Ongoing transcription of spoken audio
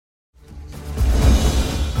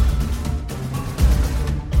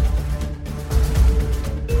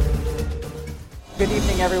Good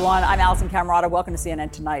evening, everyone. I'm Allison Camerata. Welcome to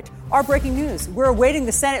CNN Tonight. Our breaking news. We're awaiting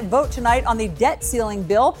the Senate vote tonight on the debt ceiling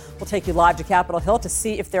bill. We'll take you live to Capitol Hill to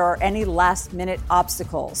see if there are any last-minute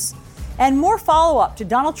obstacles. And more follow-up to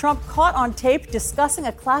Donald Trump caught on tape discussing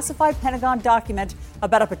a classified Pentagon document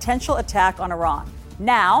about a potential attack on Iran.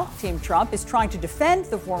 Now, Team Trump is trying to defend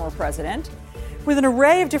the former president with an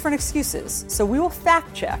array of different excuses. So we will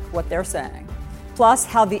fact-check what they're saying. Plus,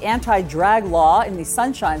 how the anti-drag law in the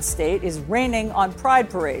Sunshine State is raining on pride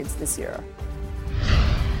parades this year.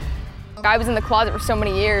 I was in the closet for so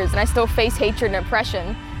many years, and I still face hatred and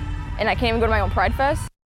oppression, and I can't even go to my own Pride Fest.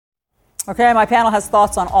 Okay, my panel has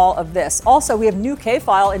thoughts on all of this. Also, we have new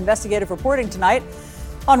K-File investigative reporting tonight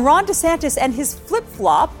on Ron DeSantis and his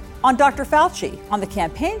flip-flop on Dr. Fauci. On the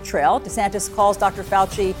campaign trail, DeSantis calls Dr.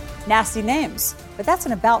 Fauci nasty names. But that's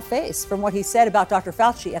an about-face from what he said about Dr.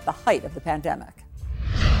 Fauci at the height of the pandemic.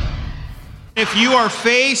 If you are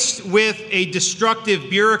faced with a destructive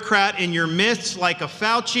bureaucrat in your midst like a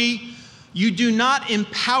Fauci, you do not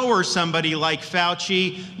empower somebody like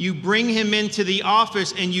Fauci. You bring him into the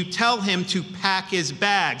office and you tell him to pack his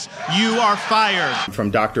bags. You are fired.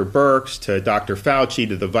 From Dr. Birx to Dr. Fauci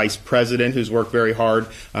to the vice president, who's worked very hard,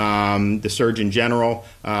 the Surgeon General,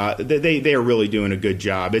 they are really doing a good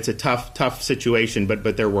job. It's a tough situation,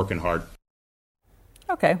 but they're working hard.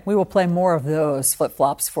 Okay, we will play more of those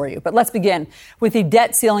flip-flops for you. But let's begin with the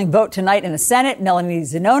debt ceiling vote tonight in the Senate. Melanie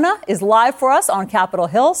Zenona is live for us on Capitol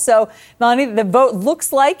Hill. So, Melanie, the vote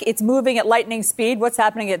looks like it's moving at lightning speed. What's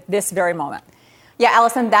happening at this very moment? Yeah,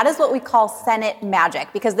 Allison, that is what we call Senate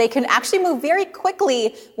magic, because they can actually move very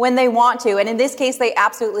quickly when they want to. And in this case, they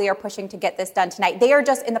absolutely are pushing to get this done tonight. They are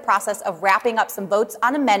just in the process of wrapping up some votes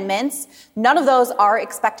on amendments. None of those are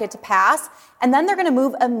expected to pass. And then they're going to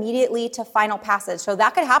move immediately to final passage. So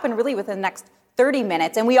that could happen really within the next 30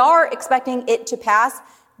 minutes. And we are expecting it to pass.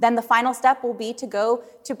 Then the final step will be to go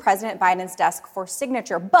to President Biden's desk for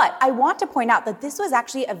signature. But I want to point out that this was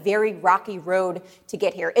actually a very rocky road to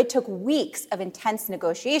get here. It took weeks of intense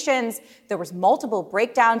negotiations. There was multiple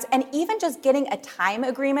breakdowns, and even just getting a time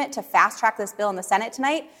agreement to fast track this bill in the Senate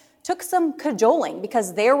tonight took some cajoling,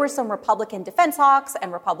 because there were some Republican defense hawks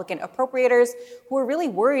and Republican appropriators who were really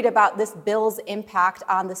worried about this bill's impact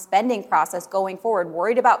on the spending process going forward,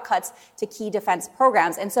 worried about cuts to key defense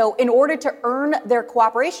programs. And so in order to earn their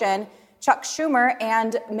cooperation, Chuck Schumer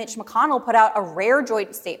and Mitch McConnell put out a rare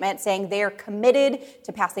joint statement saying they are committed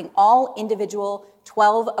to passing all individual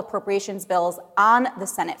 12 appropriations bills on the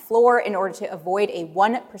Senate floor in order to avoid a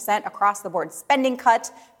 1% across-the-board spending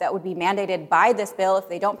cut that would be mandated by this bill if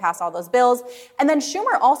they don't pass all those bills. And then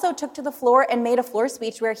Schumer also took to the floor and made a floor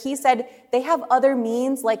speech where he said they have other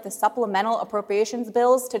means, like the supplemental appropriations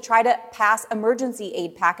bills, to try to pass emergency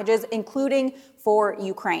aid packages, including for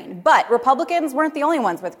Ukraine. But Republicans weren't the only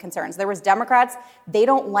ones with concerns. There was Democrats. They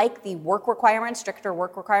don't like the work requirements, stricter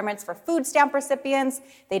work requirements for food stamp recipients.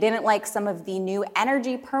 They didn't like some of the new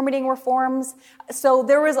energy permitting reforms. So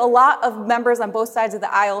there was a lot of members on both sides of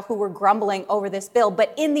the aisle who were grumbling over this bill.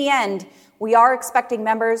 But in the end, we are expecting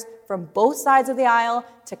members from both sides of the aisle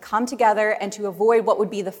to come together and to avoid what would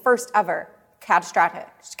be the first ever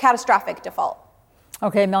catastrophic default.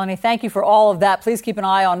 Okay, Melanie, thank you for all of that. Please keep an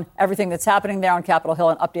eye on everything that's happening there on Capitol Hill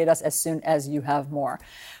and update us as soon as you have more.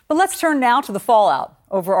 But let's turn now to the fallout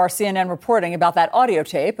over our CNN reporting about that audio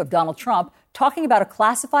tape of Donald Trump talking about a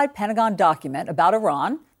classified Pentagon document about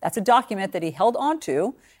Iran. That's a document that he held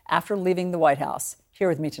onto after leaving the White House. Here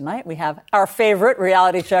with me tonight, we have our favorite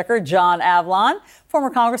reality checker, John Avlon, former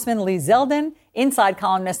Congressman Lee Zeldin, inside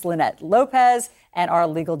columnist Lynette Lopez, and our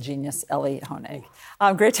legal genius, Ellie Honig.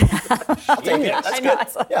 Great to have. I'll take it.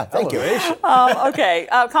 That's good. Yeah, thank you. Okay.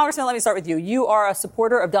 Congressman, let me start with you. You are a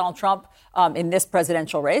supporter of Donald Trump in this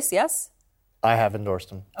presidential race, yes? I have endorsed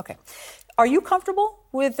him. Okay. Are you comfortable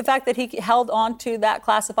with the fact that he held on to that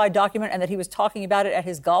classified document and that he was talking about it at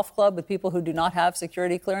his golf club with people who do not have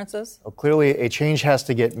security clearances? Well, clearly, a change has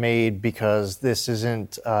to get made, because this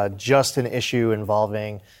isn't just an issue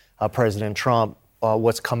involving President Trump.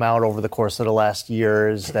 What's come out over the course of the last year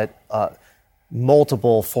is that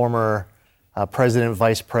multiple former president,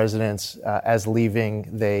 vice presidents, as leaving,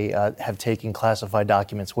 they have taken classified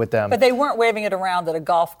documents with them. But they weren't waving it around at a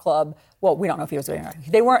golf club. Well, we don't know if he was waving it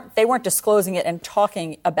around. They weren't disclosing it and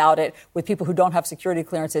talking about it with people who don't have security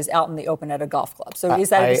clearances out in the open at a golf club. So is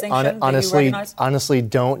that a distinction that you recognize? Honestly,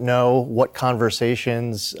 don't know what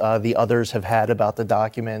conversations the others have had about the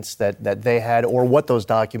documents that they had, or what those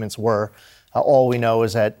documents were. All we know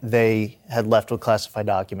is that they had left with classified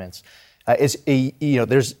documents.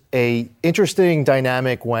 There's a interesting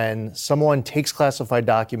dynamic when someone takes classified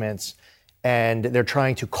documents and they're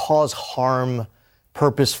trying to cause harm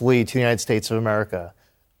purposefully to the United States of America.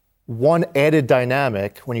 One added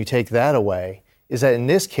dynamic, when you take that away, is that in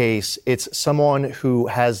this case, it's someone who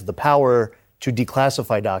has the power to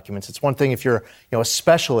declassify documents. It's one thing if you're a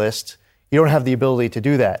specialist, you don't have the ability to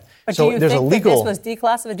do that. But so do you there's think a legal. that this was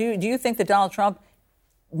declassified? Do you think that Donald Trump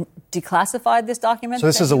declassified this document? So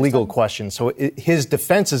this is a legal question. So his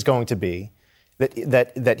defense is going to be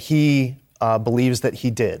that he believes that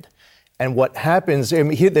he did. And what happens,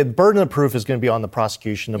 the burden of proof is going to be on the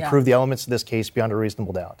prosecution to prove the elements of this case beyond a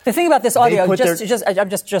reasonable doubt. The thing about this audio,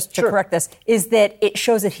 just to correct this, is that it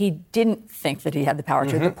shows that he didn't think that he had the power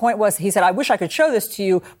to. The point was, he said, I wish I could show this to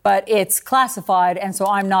you, but it's classified, and so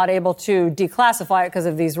I'm not able to declassify it because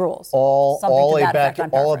of these rules. All a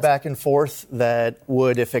back and forth that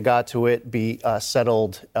would, if it got to it, be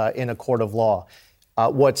settled in a court of law.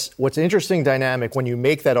 What's an interesting dynamic when you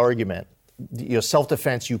make that argument,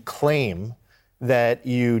 self-defense, you claim that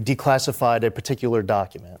you declassified a particular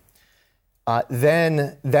document,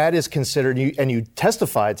 then that is considered, and you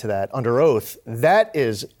testified to that under oath, that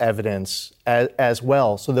is evidence as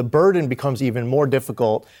well. So the burden becomes even more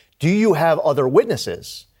difficult. Do you have other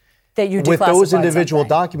witnesses that you with those individual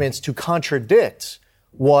documents to contradict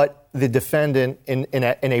what the defendant in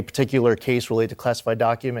a particular case related to classified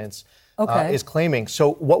documents is claiming?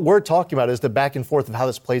 So what we're talking about is the back and forth of how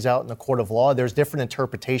this plays out in the court of law. There's different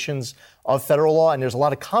interpretations of federal law, and there's a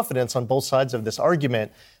lot of confidence on both sides of this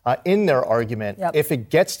argument in their argument. Yep. If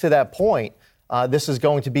it gets to that point, this is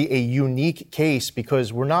going to be a unique case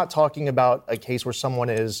because we're not talking about a case where someone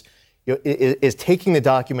is taking the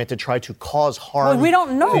document to try to cause harm. Well, we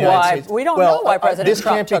don't know why. We don't know why President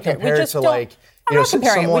Trump took it. This can't be compared to like.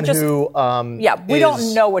 Someone who we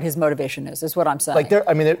don't know what his motivation is what I'm saying. Like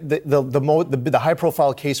the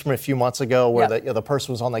high-profile case from a few months ago where the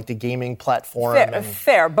person was on like the gaming platform.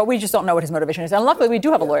 Fair, but we just don't know what his motivation is. And luckily, we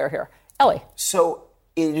do have a lawyer here. Ellie. So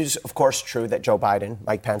it is, of course, true that Joe Biden,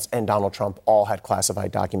 Mike Pence, and Donald Trump all had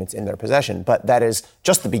classified documents in their possession. But that is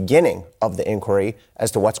just the beginning of the inquiry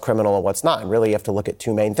as to what's criminal and what's not. And really, you have to look at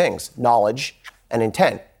two main things: knowledge and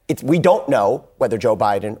intent. We don't know whether Joe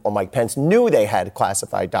Biden or Mike Pence knew they had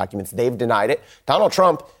classified documents. They've denied it. Donald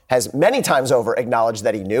Trump has many times over acknowledged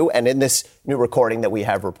that he knew. And in this new recording that we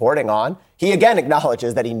have reporting on, he again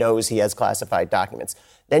acknowledges that he knows he has classified documents.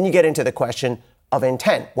 Then you get into the question of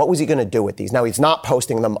intent. What was he going to do with these? Now, he's not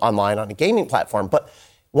posting them online on a gaming platform. But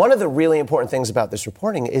one of the really important things about this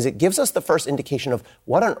reporting is it gives us the first indication of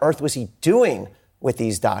what on earth was he doing with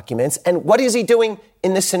these documents. And what is he doing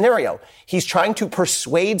in this scenario? He's trying to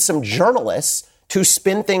persuade some journalists to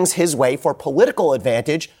spin things his way for political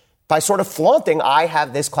advantage by sort of flaunting, I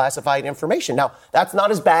have this classified information. Now, that's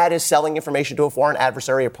not as bad as selling information to a foreign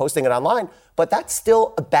adversary or posting it online, but that's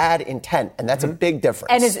still a bad intent, and that's a big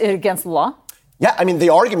difference. And is it against the law? Yeah, I mean, the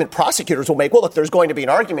argument prosecutors will make, well, look, there's going to be an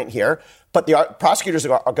argument here, but the prosecutors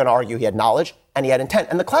are going to argue he had knowledge and he had intent.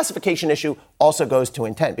 And the classification issue also goes to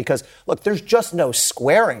intent because, look, there's just no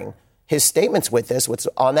squaring his statements with this, what's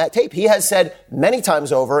on that tape. He has said many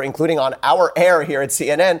times over, including on our air here at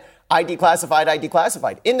CNN, I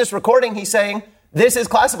declassified. In this recording, he's saying this is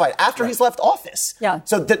classified after he's left office. Yeah.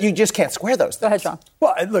 So that you just can't square those things. Go ahead, Sean.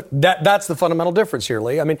 Well, look, that's the fundamental difference here,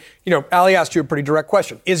 Lee. I mean, Ali asked you a pretty direct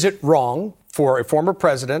question. Is it wrong for a former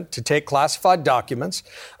president to take classified documents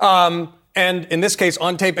and, in this case,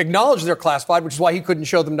 on tape, acknowledge they're classified, which is why he couldn't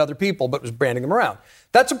show them to other people but was branding them around?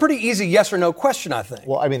 That's a pretty easy yes or no question, I think.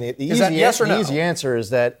 Well, I mean, the easy answer is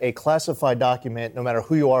that a classified document, no matter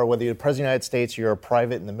who you are, whether you're the President of the United States or you're a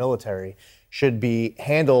private in the military, should be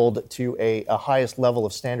handled to a highest level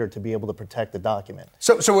of standard to be able to protect the document.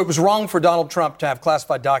 So it was wrong for Donald Trump to have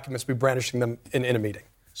classified documents, be brandishing them in a meeting?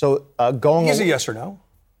 So easy yes or no?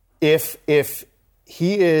 If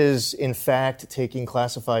he is, in fact, taking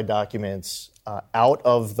classified documents out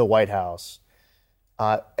of the White House,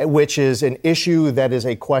 which is an issue that is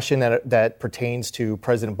a question that pertains to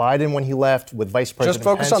President Biden when he left, with Vice President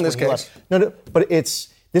Pence. Just focus on this case. No, but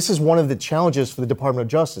this is one of the challenges for the Department of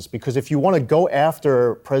Justice, because if you want to go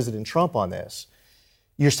after President Trump on this,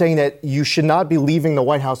 you're saying that you should not be leaving the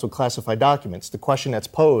White House with classified documents. The question that's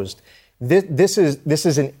posed, this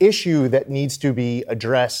is an issue that needs to be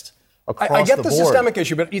addressed across the board. I get the systemic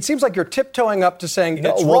issue, but it seems like you're tiptoeing up to saying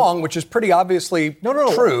it's wrong, which is pretty obviously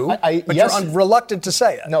true, but you're reluctant to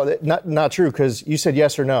say it. No, not true, because you said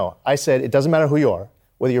yes or no. I said it doesn't matter who you are,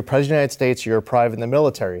 whether you're President of the United States or you're a private in the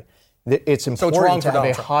military. It's important to have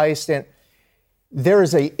a high standard. There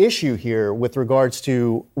is an issue here with regards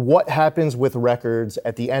to what happens with records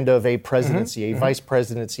at the end of a presidency, a vice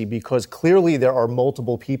presidency, because clearly there are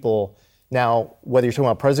multiple people Now, whether you're talking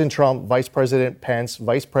about President Trump, Vice President Pence,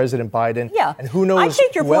 Vice President Biden, and who knows I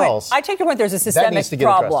take your who point. else. I take your point. There's a systemic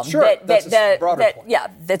problem. Sure, that's a broader point. Yeah,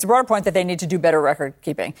 that's a broader point that they need to do better record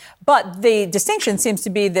keeping. But the distinction seems to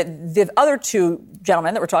be that the other two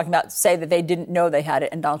gentlemen that we're talking about say that they didn't know they had it,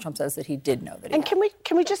 and Donald Trump says that he did know that he had it. And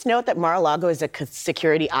can we just note that Mar-a-Lago is a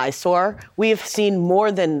security eyesore? We have seen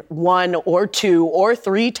more than one or two or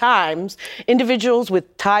three times individuals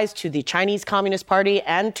with ties to the Chinese Communist Party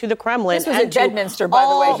and to the Kremlin. This was at Bedminster, by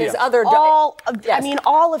the way. His other... I mean,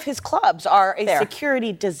 all of his clubs are a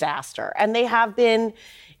security disaster, and they have been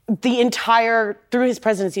the entire through his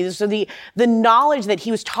presidency. So the knowledge that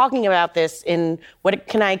he was talking about this in what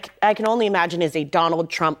I can only imagine is a Donald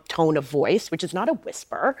Trump tone of voice, which is not a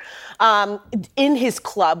whisper, in his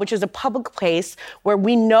club, which is a public place where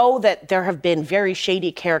we know that there have been very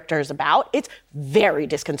shady characters about. It's very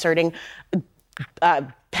disconcerting.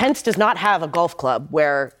 Pence does not have a golf club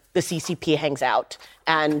where the CCP hangs out,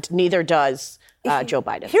 and neither does Joe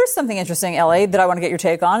Biden. Here's something interesting, Ellie, that I want to get your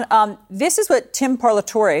take on. This is what Tim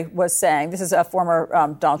Parlatore was saying. This is a former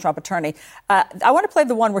Donald Trump attorney. I want to play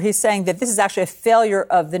the one where he's saying that this is actually a failure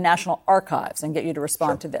of the National Archives and get you to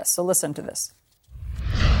respond to this. So listen to this.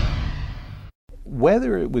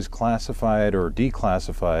 Whether it was classified or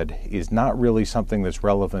declassified is not really something that's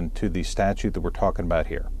relevant to the statute that we're talking about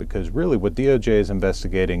here, because really what DOJ is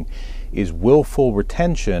investigating is willful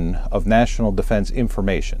retention of national defense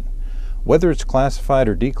information. Whether it's classified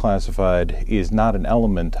or declassified is not an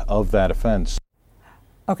element of that offense.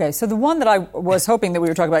 Okay, so the one that I was hoping that we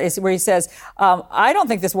were talking about is where he says, I don't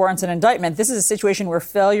think this warrants an indictment. This is a situation where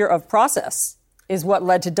failure of process is what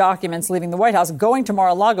led to documents leaving the White House, going to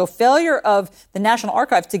Mar-a-Lago, failure of the National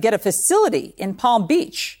Archives to get a facility in Palm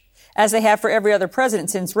Beach, as they have for every other president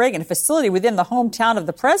since Reagan, a facility within the hometown of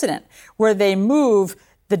the president where they move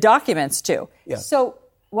the documents to. Yeah. So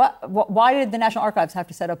why did the National Archives have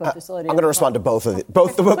to set up a facility? I'm going to respond to both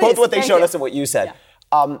what they showed us and what you said.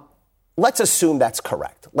 Yeah. Let's assume that's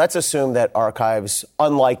correct. Let's assume that archives,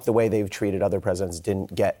 unlike the way they've treated other presidents,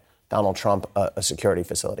 didn't get Donald Trump a security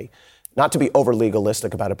facility. Not to be over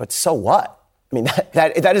legalistic about it, but so what? I mean,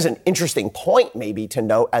 that is an interesting point maybe to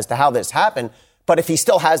note as to how this happened. But if he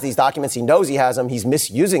still has these documents, he knows he has them, he's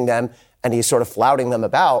misusing them, and he's sort of flouting them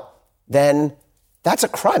about, then that's a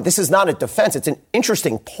crime. This is not a defense. It's an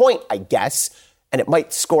interesting point, I guess, and it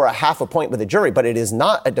might score a half a point with a jury, but it is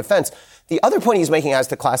not a defense. The other point he's making as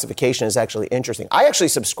to classification is actually interesting. I actually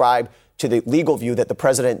subscribe to the legal view that the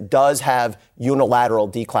president does have unilateral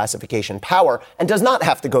declassification power and does not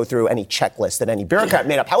have to go through any checklist that any bureaucrat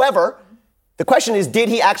made up. However, the question is, did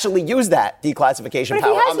he actually use that declassification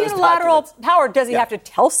power on those documents? But if he has unilateral power, does he have to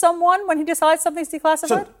tell someone when he decides something's declassified?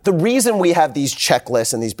 So the reason we have these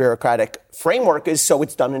checklists and these bureaucratic framework is so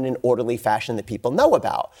it's done in an orderly fashion that people know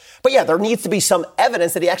about. But yeah, there needs to be some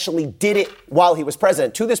evidence that he actually did it while he was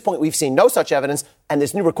president. To this point, we've seen no such evidence, and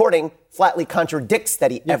this new recording flatly contradicts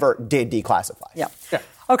that he ever did declassify. Yeah.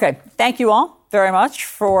 Okay. Thank you all very much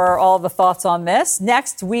for all the thoughts on this.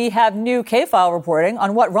 Next, we have new K-File reporting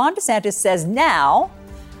on what Ron DeSantis says now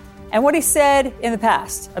and what he said in the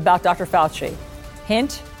past about Dr. Fauci.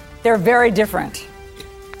 Hint, they're very different.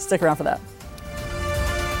 Stick around for that.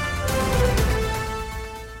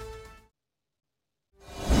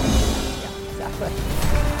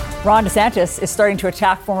 Ron DeSantis is starting to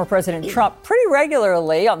attack former President Trump pretty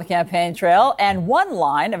regularly on the campaign trail, and one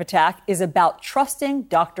line of attack is about trusting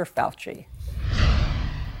Dr. Fauci.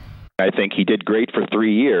 I think he did great for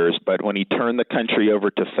 3 years, but when he turned the country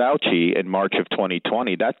over to Fauci in March of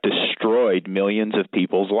 2020, that destroyed millions of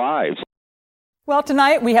people's lives. Well,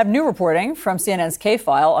 tonight we have new reporting from CNN's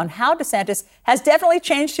K-File on how DeSantis has definitely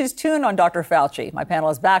changed his tune on Dr. Fauci. My panel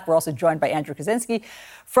is back. We're also joined by Andrew Kaczynski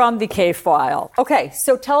from the K-File. Okay,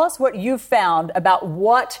 so tell us what you've found about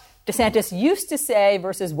what DeSantis used to say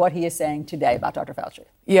versus what he is saying today about Dr. Fauci.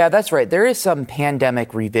 Yeah, that's right. There is some pandemic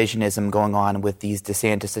revisionism going on with these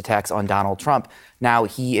DeSantis attacks on Donald Trump. Now,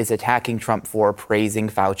 he is attacking Trump for praising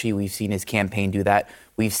Fauci. We've seen his campaign do that.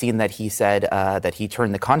 We've seen that he said that he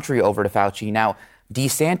turned the country over to Fauci. Now,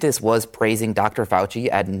 DeSantis was praising Dr. Fauci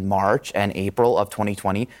in March and April of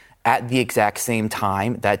 2020 at the exact same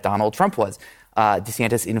time that Donald Trump was.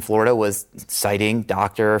 DeSantis in Florida was citing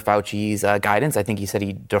Dr. Fauci's guidance. I think he said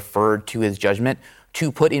he deferred to his judgment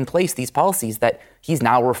to put in place these policies that he's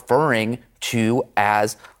now referring to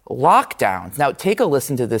as lockdowns. Now, take a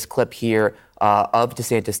listen to this clip here of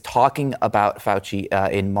DeSantis talking about Fauci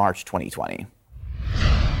in March 2020.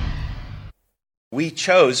 We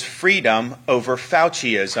chose freedom over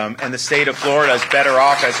Fauciism, and the state of Florida is better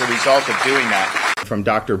off as a result of doing that. From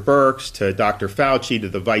Dr. Birx to Dr. Fauci to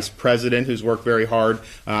the vice president, who's worked very hard,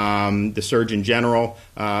 the Surgeon General,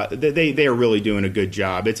 they are really doing a good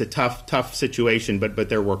job. It's a tough situation, but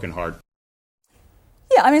they're working hard.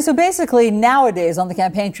 Yeah, I mean, so basically nowadays on the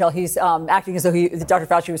campaign trail, he's acting as though Dr.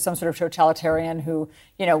 Fauci was some sort of totalitarian who,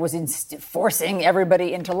 was forcing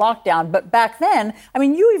everybody into lockdown. But back then, I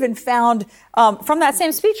mean, you even found from that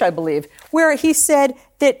same speech, I believe, where he said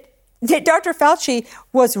that Dr. Fauci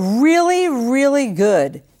was really, really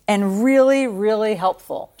good and really, really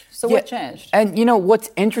helpful. So what changed? And, what's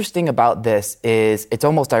interesting about this is it's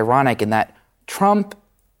almost ironic in that Trump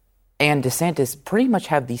and DeSantis pretty much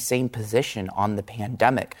have the same position on the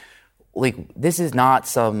pandemic. Like, this is not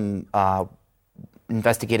some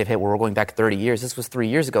investigative hit where we're going back 30 years. This was 3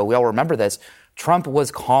 years ago. We all remember this. Trump was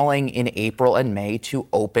calling in April and May to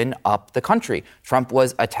open up the country. Trump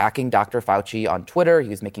was attacking Dr. Fauci on Twitter. He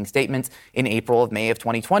was making statements in April of May of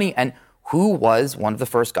 2020. And who was one of the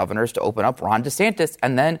first governors to open up? Ron DeSantis.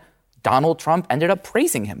 And then Donald Trump ended up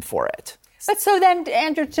praising him for it. But so then,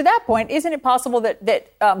 Andrew, to that point, isn't it possible that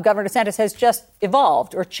Governor DeSantis has just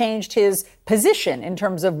evolved or changed his position in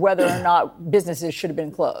terms of whether or not businesses should have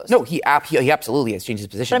been closed? No, he absolutely has changed his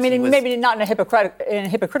position. But, I mean, maybe not in a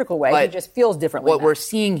hypocritical way. He just feels differently. What we're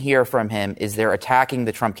seeing here from him is they're attacking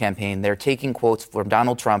the Trump campaign. They're taking quotes from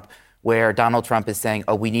Donald Trump where Donald Trump is saying,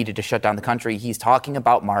 we needed to shut down the country. He's talking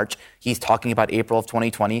about March. He's talking about April of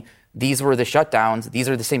 2020. These were the shutdowns. These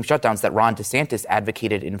are the same shutdowns that Ron DeSantis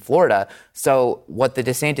advocated in Florida. So what the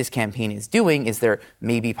DeSantis campaign is doing is they're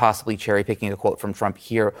maybe possibly cherry picking a quote from Trump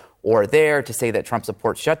here or there to say that Trump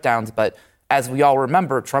supports shutdowns. But as we all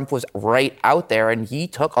remember, Trump was right out there and he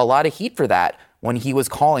took a lot of heat for that when he was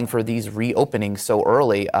calling for these reopenings so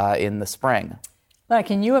early in the spring. Now,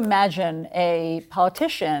 can you imagine a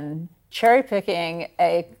politician cherry picking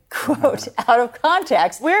a quote out of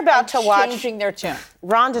context? We're about to watch changing their tune.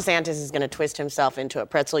 Ron DeSantis is going to twist himself into a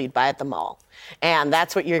pretzel you'd buy at the mall. And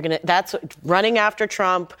that's what that's running after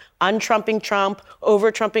Trump, untrumping Trump,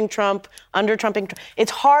 over-trumping Trump, under-trumping Trump.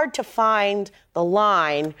 It's hard to find the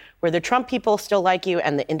line where the Trump people still like you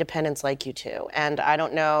and the independents like you too. And I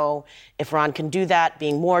don't know if Ron can do that,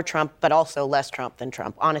 being more Trump, but also less Trump than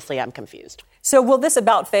Trump. Honestly, I'm confused. So will this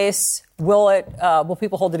about face, will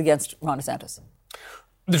people hold it against Ron DeSantis?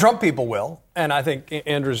 The Trump people will. And I think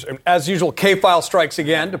Andrew's, as usual, K-file strikes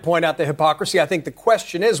again to point out the hypocrisy. I think the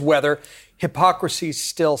question is whether hypocrisy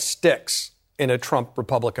still sticks in a Trump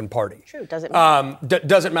Republican Party. True. Doesn't matter.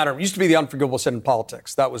 Doesn't matter. It used to be the unforgivable sin in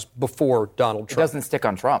politics. That was before Donald Trump. It doesn't stick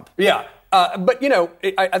on Trump. Yeah. But,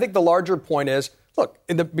 I think the larger point is, look,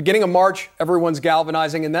 in the beginning of March, everyone's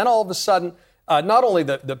galvanizing. And then all of a sudden, not only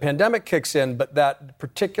the pandemic kicks in, but that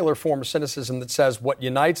particular form of cynicism that says what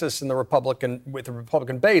unites us with the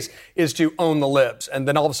Republican base is to own the libs. And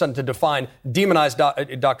then all of a sudden to demonize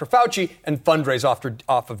Dr. Fauci and fundraise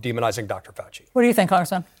off of demonizing Dr. Fauci. What do you think,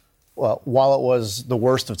 Congressman? Well, while it was the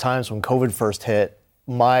worst of times when COVID first hit,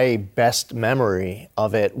 my best memory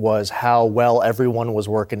of it was how well everyone was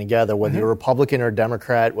working together, whether you're Republican or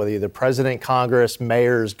Democrat, whether you're the president, Congress,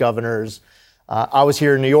 mayors, governors. I was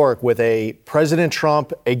here in New York with a President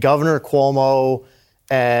Trump, a Governor Cuomo,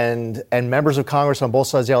 and members of Congress on both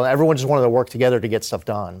sides of the aisle. And everyone just wanted to work together to get stuff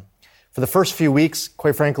done. For the first few weeks,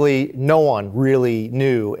 quite frankly, no one really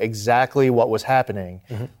knew exactly what was happening.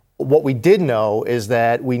 Mm-hmm. What we did know is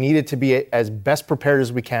that we needed to be as best prepared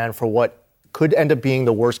as we can for what could end up being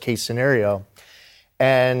the worst case scenario.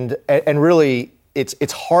 And really,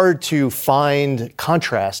 it's hard to find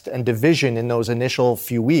contrast and division in those initial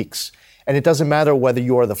few weeks. And it doesn't matter whether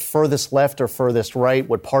you are the furthest left or furthest right,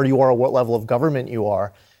 what party you are, or what level of government you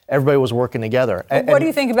are. Everybody was working together. What do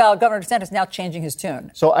you think about Governor DeSantis now changing his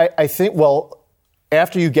tune? So I think,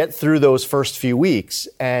 after you get through those first few weeks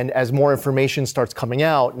and as more information starts coming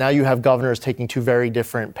out, now you have governors taking two very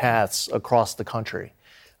different paths across the country.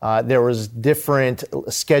 There was different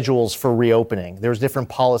schedules for reopening. There was different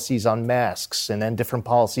policies on masks and then different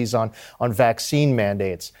policies on vaccine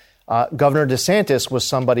mandates. Governor DeSantis was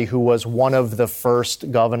somebody who was one of the first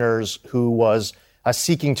governors who was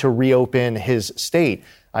seeking to reopen his state.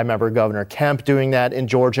 I remember Governor Kemp doing that in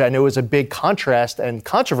Georgia, and it was a big contrast and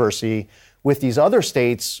controversy with these other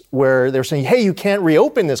states where they're saying, hey, you can't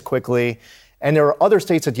reopen this quickly. And there are other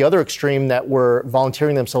states at the other extreme that were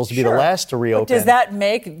volunteering themselves to be the last to reopen. But does that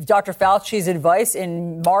make Dr. Fauci's advice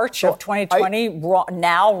in March of 2020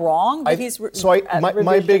 now wrong? My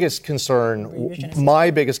biggest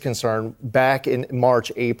concern back in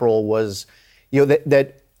March, April was,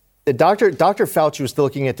 that Dr. Fauci was still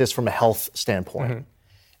looking at this from a health standpoint. Mm-hmm.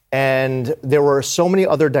 And there were so many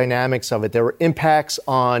other dynamics of it. There were impacts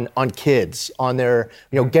on kids, on their,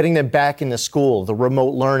 getting them back into school, the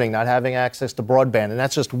remote learning, not having access to broadband. And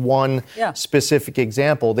that's just one specific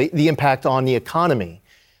example. The impact on the economy.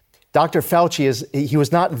 Dr. Fauci he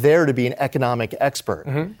was not there to be an economic expert.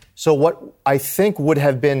 Mm-hmm. So what I think would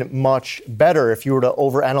have been much better if you were to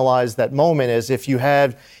overanalyze that moment is if you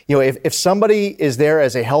had, if somebody is there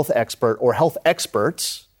as a health expert or health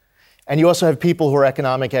experts, and you also have people who are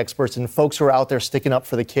economic experts and folks who are out there sticking up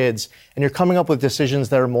for the kids, and you're coming up with decisions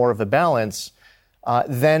that are more of a balance,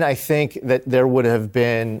 then I think that there would have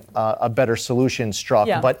been a better solution struck.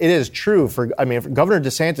 Yeah. But it is true for Governor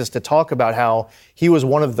DeSantis to talk about how he was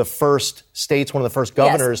one of the first states, one of the first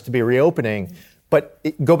governors to be reopening. But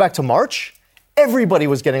go back to March, everybody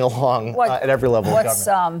was getting along at every level of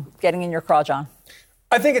government. What's getting in your craw, John?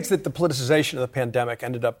 I think it's that the politicization of the pandemic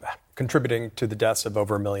ended up contributing to the deaths of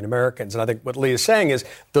over 1 million Americans. And I think what Lee is saying is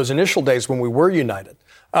those initial days when we were united,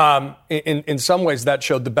 in some ways that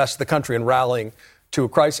showed the best of the country in rallying to a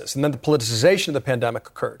crisis. And then the politicization of the pandemic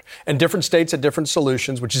occurred. And different states had different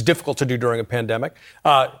solutions, which is difficult to do during a pandemic.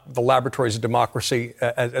 The laboratories of democracy,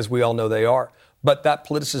 as we all know they are. But that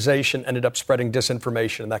politicization ended up spreading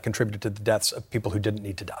disinformation, and that contributed to the deaths of people who didn't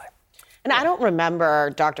need to die. And I don't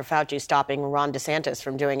remember Dr. Fauci stopping Ron DeSantis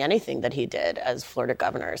from doing anything that he did as Florida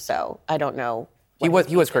governor. So I don't know. He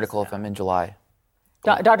was critical of him in July.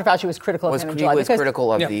 Dr. Fauci was critical of him in July. He was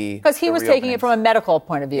critical of because he was taking it from a medical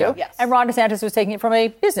point of view. Yeah. Yes. And Ron DeSantis was taking it from a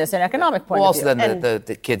business and economic point of view. Also, then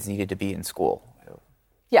the kids needed to be in school.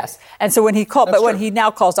 Yes. And so when he when he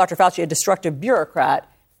now calls Dr. Fauci a destructive bureaucrat,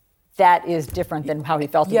 that is different than how he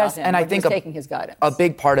felt about him. And I think taking his guidance. A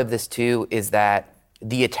big part of this, too, is that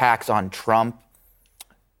the attacks on Trump,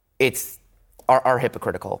 are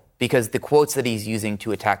hypocritical because the quotes that he's using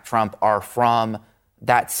to attack Trump are from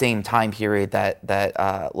that same time period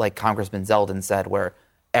that like Congressman Zeldin said, where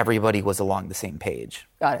everybody was along the same page.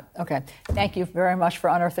 Got it. Okay. Thank you very much for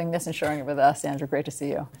unearthing this and sharing it with us, Andrew. Great to see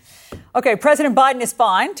you. Okay. President Biden is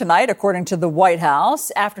fine tonight, according to the White House,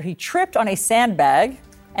 after he tripped on a sandbag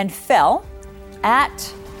and fell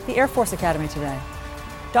at the Air Force Academy today.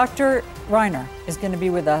 Dr. Reiner is going to be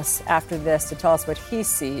with us after this to tell us what he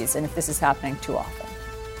sees and if this is happening too often.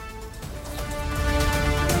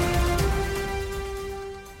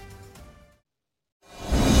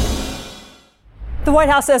 The White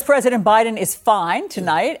House says President Biden is fine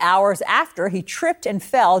tonight, hours after he tripped and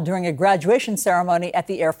fell during a graduation ceremony at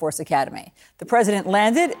the Air Force Academy. The president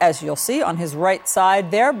landed, as you'll see, on his right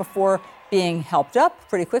side there before being helped up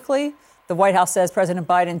pretty quickly. The White House says President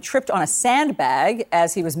Biden tripped on a sandbag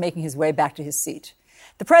as he was making his way back to his seat.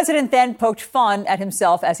 The president then poked fun at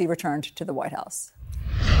himself as he returned to the White House.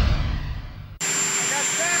 I got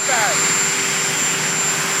sandbags.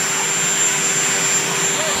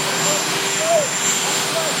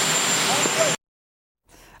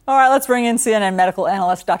 All right, let's bring in CNN medical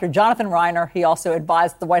analyst Dr. Jonathan Reiner. He also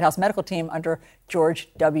advised the White House medical team under George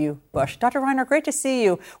W. Bush. Dr. Reiner, great to see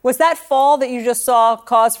you. Was that fall that you just saw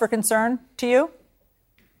cause for concern to you?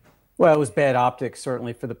 Well, it was bad optics,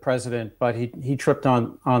 certainly, for the president, but he tripped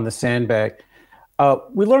on the sandbag.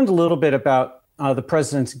 We learned a little bit about the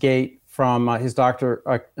president's gait from his doctor,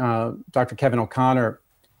 Dr. Kevin O'Connor,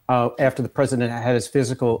 after the president had his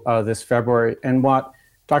physical this February. And what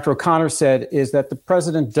Dr. O'Connor said is that the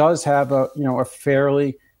president does have a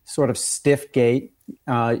fairly sort of stiff gait.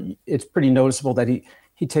 It's pretty noticeable that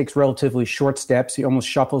he takes relatively short steps. He almost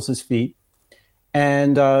shuffles his feet.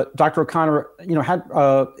 And Dr. O'Connor, had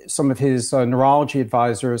some of his neurology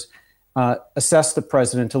advisors assess the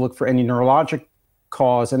president to look for any neurologic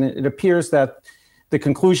cause. And it appears that the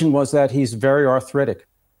conclusion was that he's very arthritic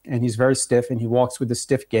and he's very stiff and he walks with a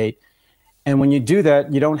stiff gait. And when you do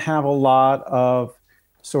that, you don't have a lot of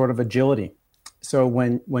sort of agility. So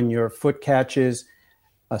when your foot catches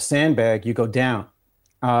a sandbag, you go down.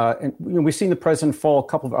 And we've seen the president fall a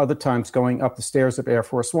couple of other times going up the stairs of Air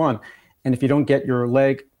Force One. And if you don't get your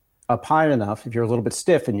leg up high enough, if you're a little bit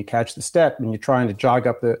stiff and you catch the step and you're trying to jog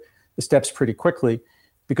up the steps pretty quickly,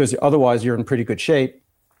 because otherwise you're in pretty good shape,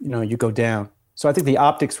 you go down. So I think the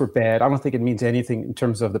optics were bad. I don't think it means anything in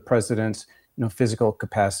terms of the president's physical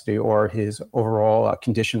capacity or his overall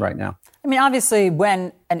condition right now. I mean, obviously,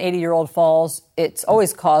 when an 80-year-old falls, it's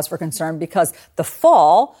always cause for concern because the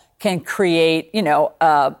fall can create,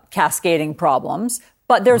 cascading problems.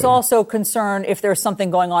 But there's also concern if there's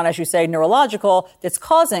something going on, as you say, neurological that's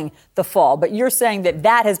causing the fall. But you're saying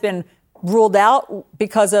that has been ruled out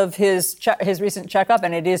because of his recent checkup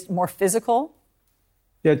and it is more physical?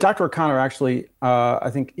 Yeah, Dr. O'Connor actually,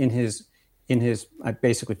 I think in his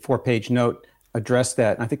basically 4-page note, addressed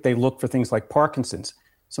that. And I think they look for things like Parkinson's.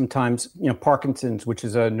 sometimes, Parkinson's, which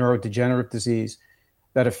is a neurodegenerative disease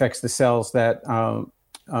that affects the cells that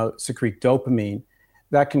secrete dopamine,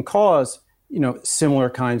 that can cause, similar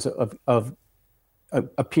kinds of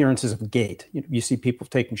appearances of gait. You see people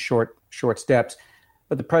taking short steps,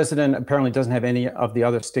 but the president apparently doesn't have any of the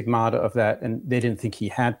other stigmata of that, and they didn't think he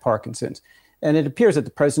had Parkinson's. And it appears that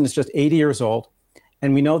the president is just 80 years old,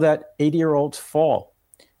 and we know that 80-year-olds fall.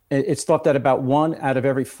 It's thought that about 1 out of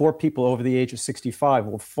every 4 people over the age of 65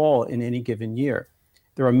 will fall in any given year.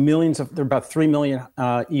 There are about 3 million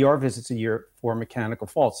ER visits a year for mechanical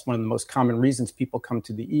faults. It's one of the most common reasons people come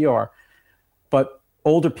to the ER. But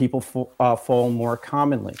older people fall more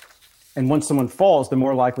commonly. And once someone falls, they're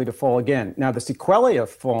more likely to fall again. Now, the sequelae of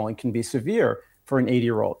falling can be severe for an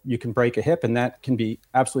 80-year-old. You can break a hip, and that can be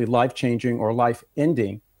absolutely life-changing or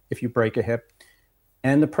life-ending if you break a hip.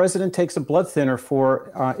 And the president takes a blood thinner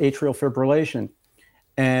for atrial fibrillation.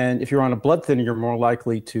 And if you're on a blood thinner, you're more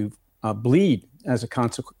likely to bleed as a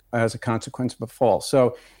consequence of a fall.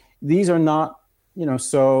 So these are not,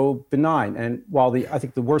 so benign. And while I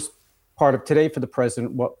think the worst part of today for the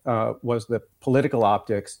president was the political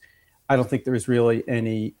optics, I don't think there is really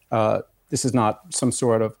any, this is not some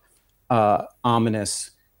sort of ominous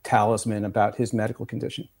talisman about his medical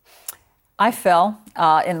condition. I fell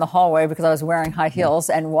in the hallway because I was wearing high heels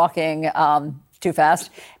and walking too fast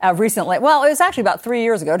recently. Well, it was actually about 3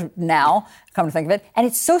 years ago now, come to think of it. And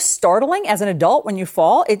it's so startling as an adult when you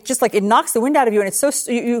fall. It just it knocks the wind out of you. And it's so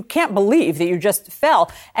you can't believe that you just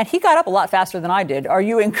fell. And he got up a lot faster than I did. Are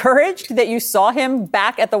you encouraged that you saw him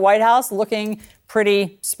back at the White House looking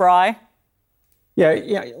pretty spry?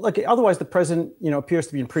 Yeah. Look, otherwise the president, appears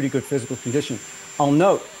to be in pretty good physical condition. I'll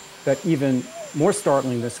note that even more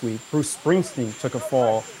startling this week, Bruce Springsteen took a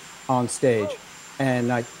fall on stage,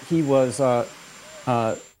 and he was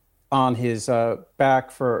on his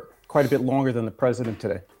back for quite a bit longer than the president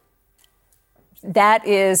today. That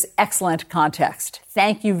is excellent context.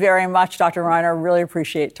 Thank you very much, Dr. Reiner. Really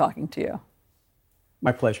appreciate talking to you.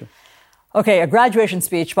 My pleasure. Okay, a graduation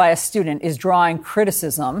speech by a student is drawing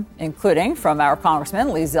criticism, including from our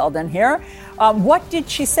Congressman Lee Zeldin here. What did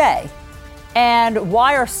she say? And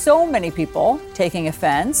why are so many people taking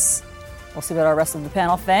offense? We'll see what our rest of the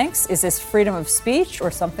panel thinks. Is this freedom of speech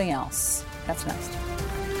or something else? That's next.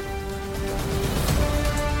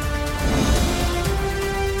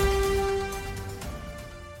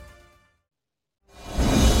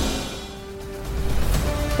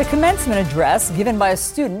 The commencement address given by a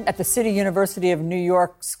student at the City University of New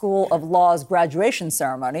York School of Law's graduation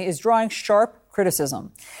ceremony is drawing sharp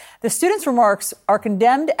criticism. The student's remarks are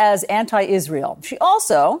condemned as anti-Israel. She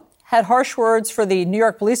also had harsh words for the New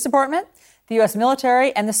York Police Department, the U.S.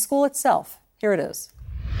 military, and the school itself. Here it is.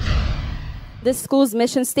 This school's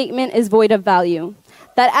mission statement is void of value.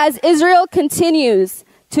 That as Israel continues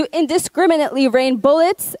to indiscriminately rain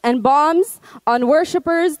bullets and bombs on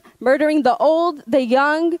worshipers, murdering the old, the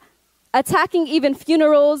young, attacking even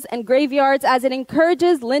funerals and graveyards, as it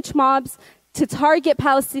encourages lynch mobs to target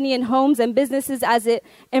Palestinian homes and businesses, as it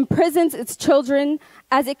imprisons its children,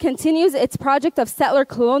 as it continues its project of settler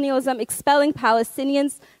colonialism, expelling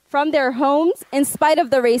Palestinians from their homes in spite of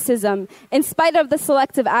the racism, in spite of the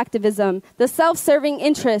selective activism, the self-serving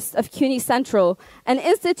interests of CUNY Central, an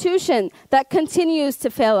institution that continues to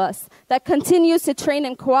fail us, that continues to train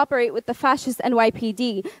and cooperate with the fascist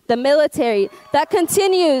NYPD, the military, that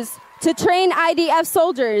continues to train IDF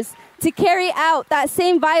soldiers to carry out that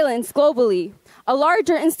same violence globally. A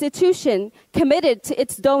larger institution committed to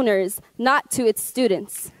its donors, not to its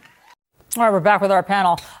students. All right, we're back with our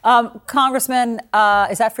panel. Congressman,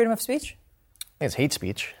 is that freedom of speech? I think it's hate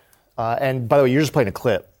speech. And by the way, you're just playing a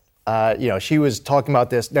clip. She was talking about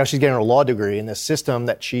this. Now she's getting her law degree in this system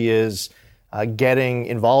that she is getting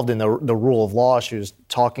involved in the rule of law. She was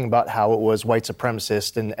talking about how it was white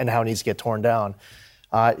supremacist and how it needs to get torn down.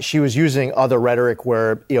 She was using other rhetoric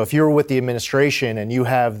where, if you're with the administration and you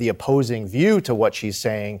have the opposing view to what she's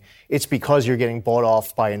saying, it's because you're getting bought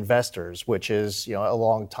off by investors, which is, a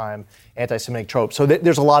long time anti-Semitic trope. So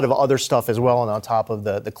there's a lot of other stuff as well. And on top of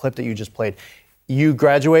the clip that you just played, you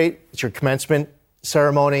graduate, it's your commencement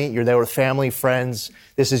ceremony. You're there with family, friends.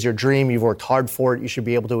 This is your dream. You've worked hard for it. You should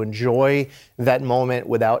be able to enjoy that moment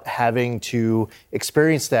without having to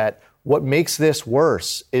experience that. What makes this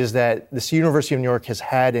worse is that the University of New York has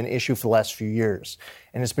had an issue for the last few years,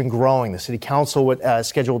 and it's been growing. The city council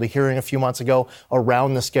scheduled a hearing a few months ago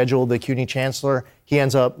around the schedule of the CUNY chancellor. He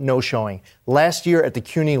ends up no-showing. Last year at the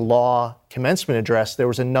CUNY Law commencement address, there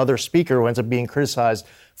was another speaker who ends up being criticized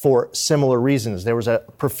for similar reasons. There was a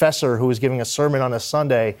professor who was giving a sermon on a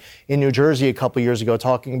Sunday in New Jersey a couple years ago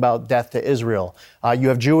talking about death to Israel. You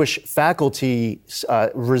have Jewish faculty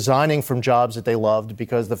resigning from jobs that they loved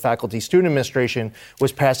because the Faculty Student Administration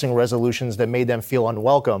was passing resolutions that made them feel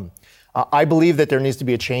unwelcome. I believe that there needs to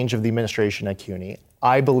be a change of the administration at CUNY.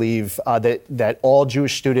 I believe that all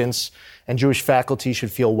Jewish students and Jewish faculty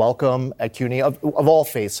should feel welcome at CUNY of all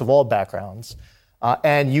faiths, of all backgrounds.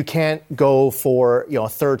 And you can't go for a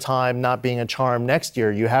third time not being a charm next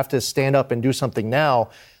year. You have to stand up and do something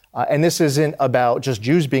now. And this isn't about just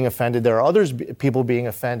Jews being offended. There are people being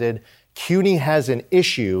offended. CUNY has an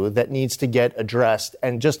issue that needs to get addressed.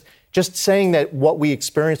 And just saying that what we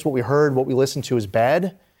experienced, what we heard, what we listened to is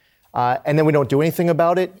bad, and then we don't do anything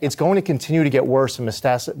about it, it's going to continue to get worse and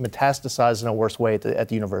metastasize in a worse way at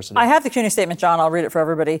the university. I have the CUNY statement, John. I'll read it for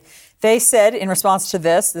everybody. They said in response to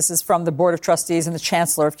this is from the Board of Trustees and the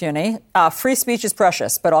Chancellor of CUNY, free speech is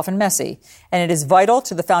precious, but often messy, and it is vital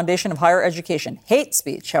to the foundation of higher education. Hate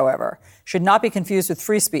speech, however, should not be confused with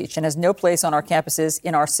free speech and has no place on our campuses,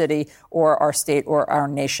 in our city, or our state, or our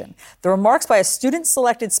nation. The remarks by a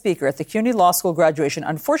student-selected speaker at the CUNY Law School graduation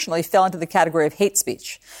unfortunately fell into the category of hate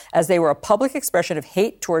speech, as they were a public expression of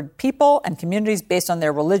hate toward people and communities based on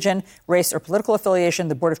their religion, race, or political affiliation.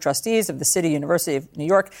 The Board of Trustees of the City University of New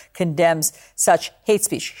York condemns such hate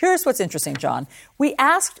speech. Here's what's interesting, John. We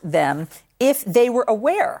asked them if they were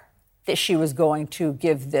aware that she was going to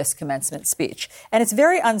give this commencement speech. And it's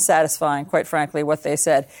very unsatisfying, quite frankly, what they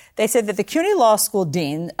said. They said that the CUNY Law School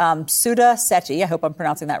dean, Sudha Sethi, I hope I'm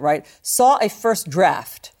pronouncing that right, saw a first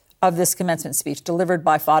draft of this commencement speech delivered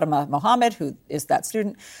by Fatima Mohammed, who is that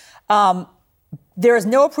student. There is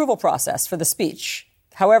no approval process for the speech.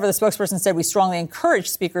 However, the spokesperson said, we strongly encourage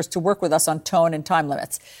speakers to work with us on tone and time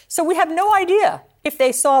limits. So we have no idea if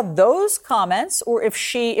they saw those comments or if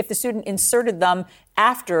the student inserted them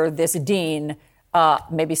after this dean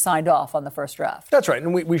maybe signed off on the first draft. That's right,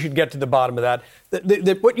 and we should get to the bottom of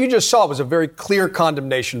that. What you just saw was a very clear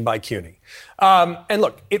condemnation by CUNY. And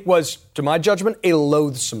look, it was, to my judgment, a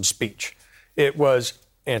loathsome speech. It was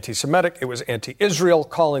anti-Semitic. It was anti-Israel.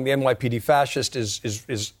 Calling the NYPD fascist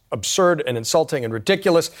is absurd and insulting and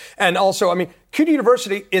ridiculous. And also, I mean, CUNY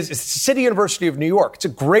University is the City University of New York. It's a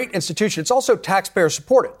great institution. It's also taxpayer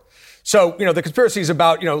supported. So, the conspiracies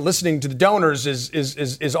about, listening to the donors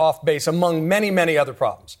is off base, among many, many other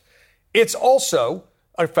problems. It's also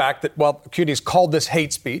a fact that, while CUNY's called this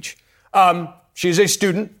hate speech, she's a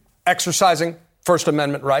student exercising First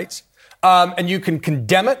Amendment rights. And you can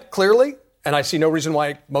condemn it clearly, and I see no reason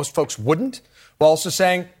why most folks wouldn't, while also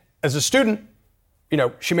saying, as a student,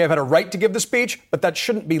 she may have had a right to give the speech, but that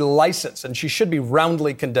shouldn't be licensed, and she should be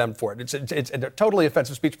roundly condemned for it. It's a totally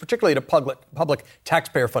offensive speech, particularly at a public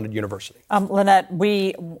taxpayer-funded university. Lynette,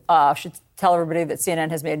 we should tell everybody that CNN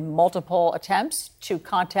has made multiple attempts to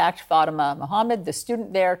contact Fatima Mohammed, the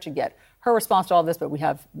student there, to get her response to all this, but we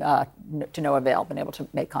have, to no avail, been able to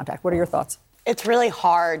make contact. What are your thoughts? It's really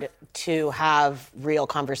hard to have real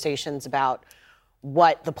conversations about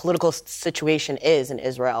what the political situation is in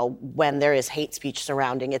Israel when there is hate speech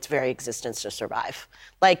surrounding its very existence to survive.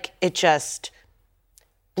 It just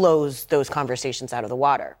blows those conversations out of the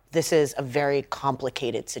water. This is a very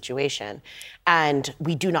complicated situation, and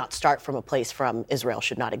we do not start from a place from Israel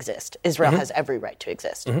should not exist. Israel has every right to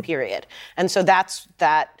exist, period. And so that's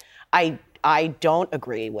that. I don't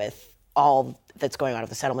agree with all that's going on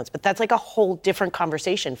with the settlements, but that's a whole different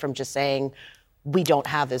conversation from just saying we don't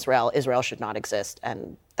have Israel. Israel should not exist.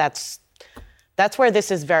 And that's where this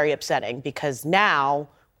is very upsetting, because now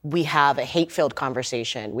we have a hate-filled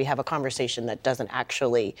conversation. We have a conversation that doesn't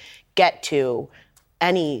actually get to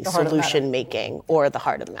any solution-making or the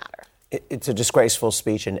heart of the matter. It's a disgraceful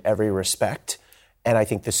speech in every respect. And I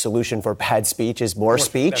think the solution for bad speech is more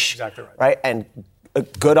speech. That's exactly right. Right? And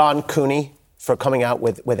good on CUNY for coming out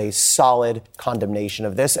with a solid condemnation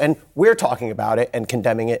of this. And we're talking about it and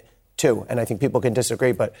condemning it too. And I think people can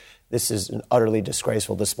disagree, but this is an utterly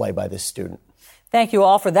disgraceful display by this student. Thank you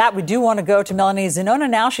all for that. We do want to go to Melanie Zanona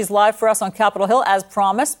now. She's live for us on Capitol Hill, as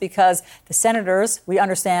promised, because the senators, we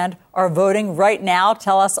understand, are voting right now.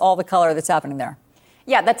 Tell us all the color that's happening there.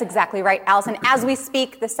 Yeah, that's exactly right, Allison. As we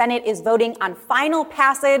speak, the Senate is voting on final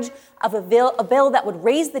passage of a bill that would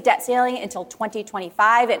raise the debt ceiling until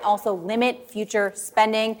 2025 and also limit future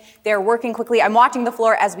spending. They're working quickly. I'm watching the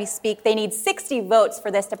floor as we speak. They need 60 votes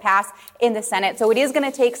for this to pass in the Senate. So it is going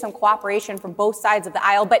to take some cooperation from both sides of the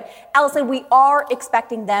aisle. But Allison, we are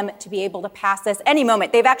expecting them to be able to pass this any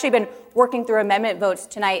moment. They've actually been working through amendment votes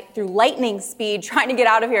tonight through lightning speed, trying to get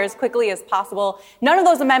out of here as quickly as possible. None of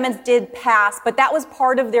those amendments did pass, but that was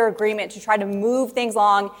part of their agreement to try to move things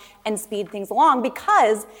along and speed things along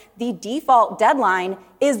because the default deadline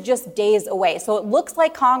is just days away. So it looks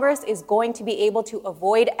like Congress is going to be able to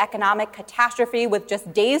avoid economic catastrophe with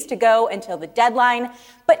just days to go until the deadline.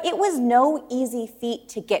 But it was no easy feat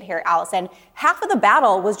to get here, Allison. Half of the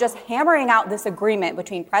battle was just hammering out this agreement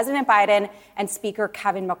between President Biden and Speaker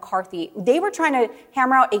Kevin McCarthy. They were trying to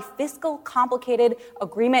hammer out a fiscal complicated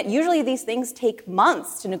agreement. Usually these things take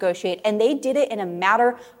months to negotiate, and they did it in a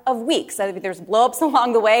matter of weeks. So there's blowups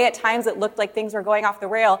along the way. At times it looked like things were going off the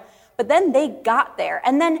rail. But then they got there.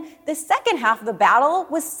 And then the second half of the battle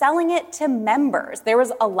was selling it to members. There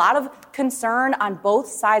was a lot of concern on both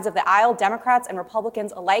sides of the aisle. Democrats and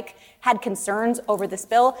Republicans alike had concerns over this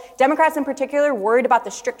bill. Democrats in particular worried about the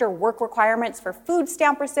stricter work requirements for food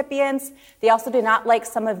stamp recipients. They also did not like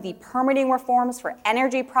some of the permitting reforms for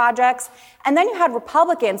energy projects. And then you had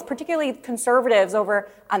Republicans, particularly conservatives over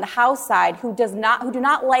on the House side, who do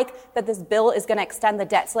not like that this bill is going to extend the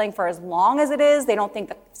debt ceiling for as long as it is. They don't think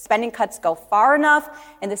the spending cuts go far enough.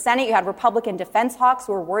 In the Senate, you had Republican defense hawks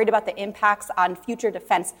who were worried about the impacts on future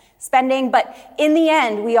defense spending. But in the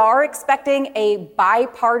end, we are expecting a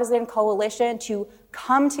bipartisan coalition to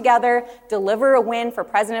come together, deliver a win for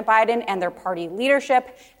President Biden and their party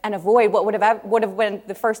leadership, and avoid what would have been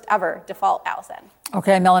the first ever default, Allison.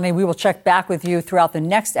 Okay, Melanie, we will check back with you throughout the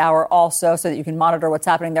next hour also so that you can monitor what's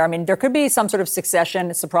happening there. I mean, there could be some sort of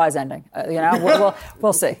Succession surprise ending.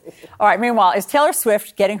 We'll see. All right, meanwhile, is Taylor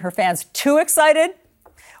Swift getting her fans too excited?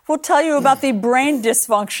 We'll tell you about the brain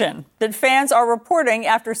dysfunction that fans are reporting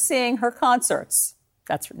after seeing her concerts.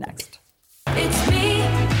 That's next. It's me.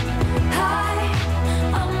 Hi,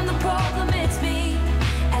 I'm the problem. It's me.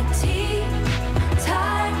 At tea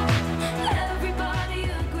time, everybody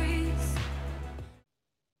agrees.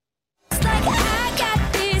 It's like I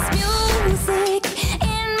got this music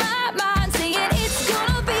in my mind saying it's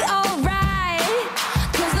gonna be alright.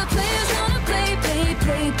 'Cause the player's gonna play.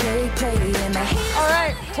 And the haters. All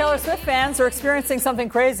right, Taylor Swift fans are experiencing something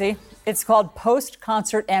crazy. It's called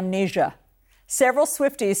post-concert amnesia. Several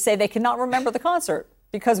Swifties say they cannot remember the concert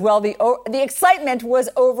because, well, the excitement was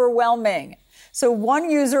overwhelming. So one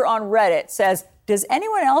user on Reddit says, does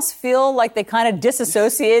anyone else feel like they kind of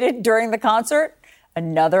disassociated during the concert?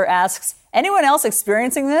 Another asks, anyone else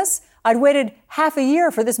experiencing this? I'd waited half a year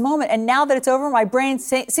for this moment, and now that it's over, my brain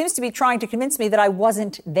seems to be trying to convince me that I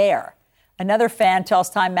wasn't there. Another fan tells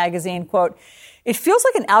Time magazine, quote, it feels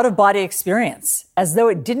like an out-of-body experience, as though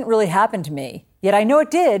it didn't really happen to me. Yet I know it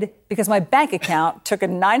did because my bank account took a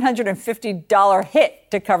 $950 hit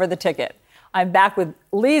to cover the ticket. I'm back with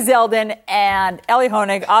Lee Zeldin and Ellie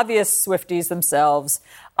Honig, obvious Swifties themselves.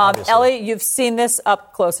 Ellie, you've seen this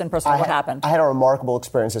up close and personal. What happened? I had a remarkable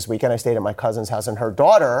experience this weekend. I stayed at my cousin's house, and her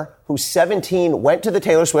daughter, who's 17, went to the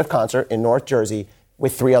Taylor Swift concert in North Jersey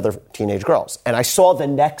with 3 other teenage girls. And I saw the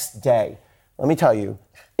next day, let me tell you,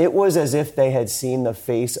 it was as if they had seen the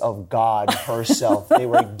face of God herself. They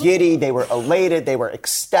were giddy, they were elated, they were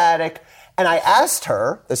ecstatic. And I asked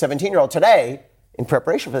her, the 17-year-old, today, in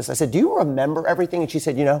preparation for this, I said, do you remember everything? And she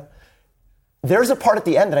said, there's a part at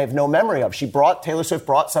the end that I have no memory of. Taylor Swift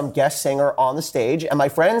brought some guest singer on the stage, and my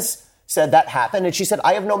friends said that happened, and she said,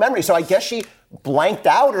 I have no memory. So I guess she blanked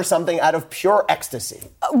out or something out of pure ecstasy.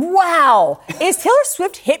 Wow. Is Taylor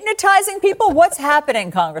Swift hypnotizing people? What's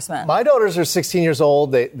happening, Congressman? My daughters are 16 years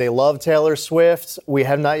old. They love Taylor Swift. We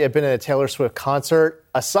have not yet been at a Taylor Swift concert.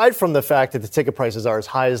 Aside from the fact that the ticket prices are as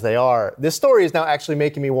high as they are, this story is now actually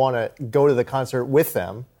making me want to go to the concert with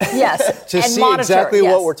them. Yes. To see monitor, exactly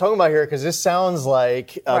what we're talking about here, because this sounds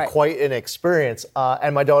like quite an experience.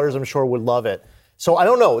 And my daughters, I'm sure, would love it. So I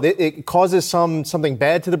don't know. It causes something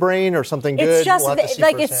bad to the brain or something good. It's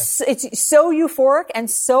just it's so euphoric and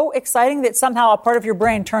so exciting that somehow a part of your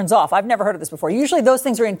brain turns off. I've never heard of this before. Usually those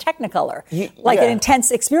things are in Technicolor. An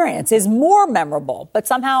intense experience is more memorable, but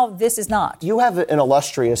somehow this is not. You have an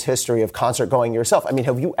illustrious history of concert going yourself. I mean,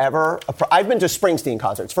 have you ever? I've been to Springsteen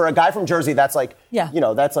concerts. For a guy from Jersey, that's like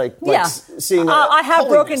seeing. I have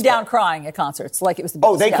broken down crying at concerts, like it was the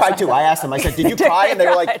Beatles. Oh, they cried too. I asked them. I said, "Did you cry?" And they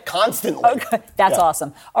were like, "Constantly." Okay. That's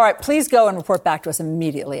awesome. All right, please go and report back to us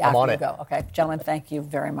immediately after you go. It. Okay, gentlemen, thank you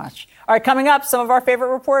very much. All right, coming up, some of our favorite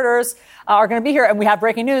reporters are going to be here, and we have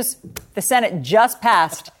breaking news. The Senate just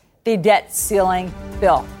passed the debt ceiling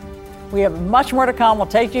bill. We have much more to come. We'll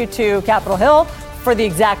take you to Capitol Hill for the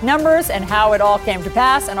exact numbers and how it all came to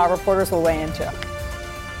pass, and our reporters will weigh in too.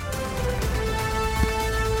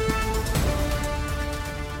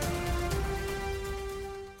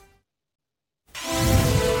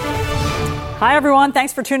 Hi, everyone.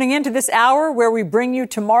 Thanks for tuning in to this hour where we bring you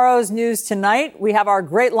tomorrow's news tonight. We have our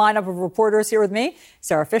great lineup of reporters here with me,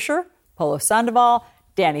 Sarah Fisher, Polo Sandoval,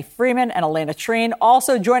 Danny Freeman, and Elena Treen.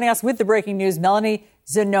 Also joining us with the breaking news, Melanie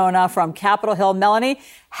Zanona from Capitol Hill. Melanie,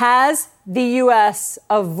 has the U.S.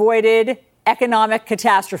 avoided economic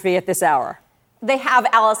catastrophe at this hour? They have,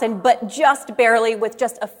 Allison, but just barely, with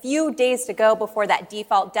just a few days to go before that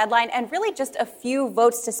default deadline and really just a few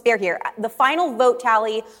votes to spare here. The final vote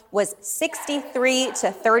tally was 63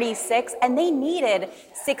 to 36, and they needed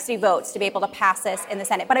 60 votes to be able to pass this in the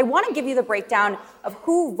Senate. But I want to give you the breakdown of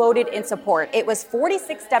who voted in support. It was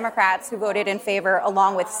 46 Democrats who voted in favor,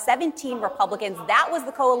 along with 17 Republicans. That was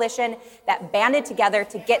the coalition that banded together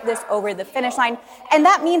to get this over the finish line. And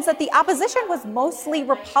that means that the opposition was mostly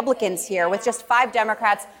Republicans here, with just 5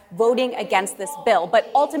 Democrats voting against this bill. But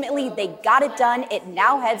ultimately, they got it done. It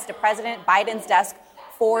now heads to President Biden's desk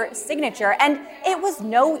for signature. And it was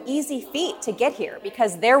no easy feat to get here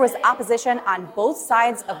because there was opposition on both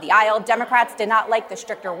sides of the aisle. Democrats did not like the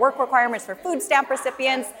stricter work requirements for food stamp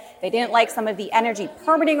recipients. They didn't like some of the energy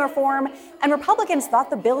permitting reform. And Republicans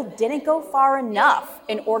thought the bill didn't go far enough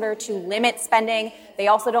in order to limit spending. They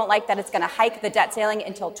also don't like that it's going to hike the debt ceiling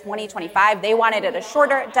until 2025. They wanted it a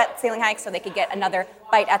shorter debt ceiling hike so they could get another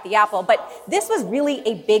bite at the apple. But this was really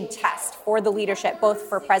a big test for the leadership, both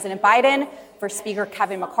for President Biden, for Speaker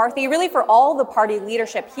Kevin McCarthy, really for all the party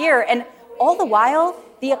leadership here. And all the while,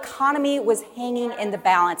 the economy was hanging in the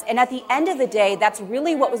balance. And at the end of the day, that's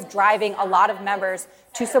really what was driving a lot of members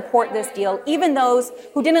to support this deal, even those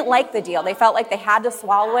who didn't like the deal. They felt like they had to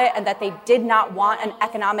swallow it and that they did not want an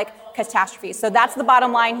economic catastrophe. So that's the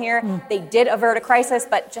bottom line here. They did avert a crisis,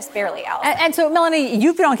 but just barely, Allison. And so, Melanie,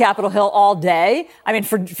 you've been on Capitol Hill all day. I mean,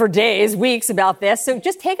 for days, weeks about this. So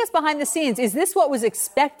just take us behind the scenes. Is this what was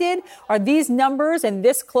expected? Are these numbers and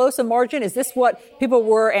this close a margin? Is this what people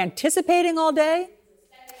were anticipating all day?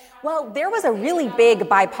 Well, there was a really big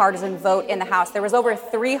bipartisan vote in the House. There was over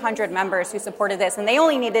 300 members who supported this, and they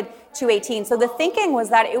only needed 218. So the thinking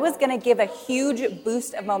was that it was going to give a huge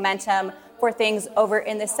boost of momentum for things over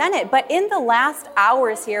in the Senate. But in the last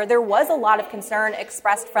hours here, there was a lot of concern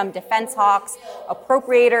expressed from defense hawks,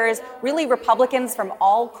 appropriators, really Republicans from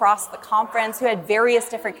all across the conference who had various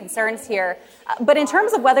different concerns here. But in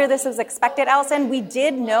terms of whether this was expected, Allison, we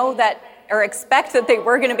did know that, or expect that they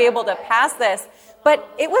were going to be able to pass this. But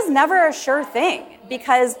it was never a sure thing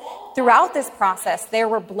because throughout this process, there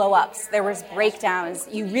were blow-ups, there was breakdowns.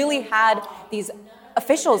 You really had these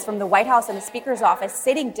officials from the White House and the Speaker's office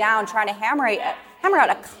sitting down trying to hammer out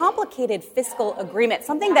a complicated fiscal agreement,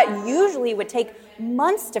 something that usually would take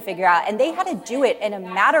months to figure out, and they had to do it in a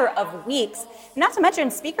matter of weeks. Not to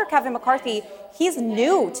mention, Speaker Kevin McCarthy, he's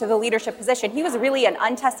new to the leadership position. He was really an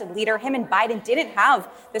untested leader. Him and Biden didn't have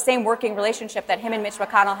the same working relationship that him and Mitch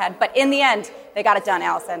McConnell had, but in the end, they got it done,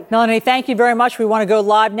 Allison. Melanie, thank you very much. We want to go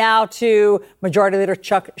live now to Majority Leader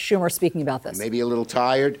Chuck Schumer speaking about this. Maybe a little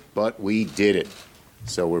tired, but we did it.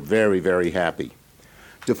 So we're very, very happy.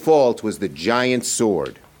 Default was the giant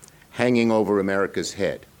sword hanging over America's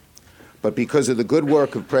head. But because of the good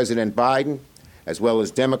work of President Biden, as well as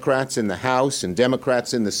Democrats in the House and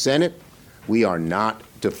Democrats in the Senate, we are not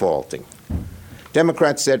defaulting.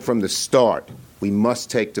 Democrats said from the start, we must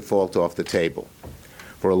take default off the table.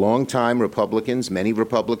 For a long time, many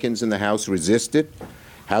Republicans in the House resisted.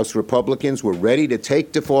 House Republicans were ready to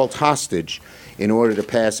take default hostage in order to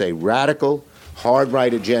pass a radical,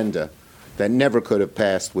 hard-right agenda that never could have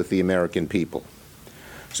passed with the American people.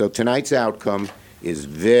 So tonight's outcome is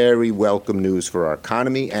very welcome news for our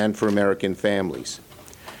economy and for American families.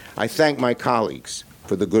 I thank my colleagues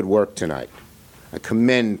for the good work tonight. I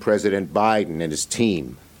commend President Biden and his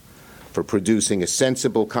team for producing a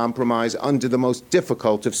sensible compromise under the most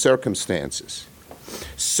difficult of circumstances.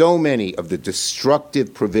 So many of the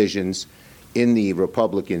destructive provisions in the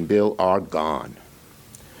Republican bill are gone.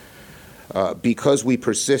 Because we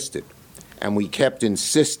persisted and we kept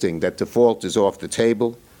insisting that default is off the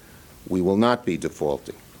table, we will not be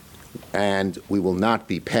defaulting, and we will not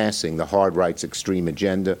be passing the hard rights extreme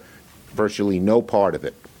agenda, virtually no part of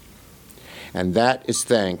it. And that is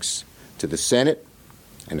thanks to the Senate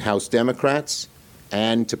and House Democrats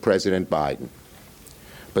and to President Biden.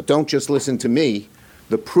 But don't just listen to me.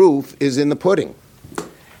 The proof is in the pudding.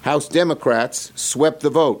 House Democrats swept the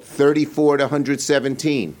vote, 34 to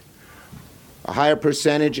 117. A higher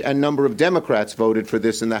percentage and number of Democrats voted for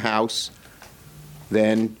this in the House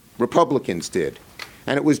than Republicans did.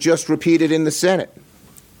 And it was just repeated in the Senate.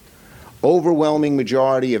 Overwhelming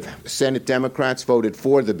majority of Senate Democrats voted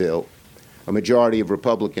for the bill. A majority of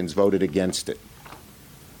Republicans voted against it.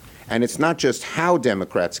 And it's not just how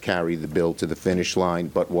Democrats carry the bill to the finish line,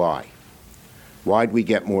 but why. Why'd we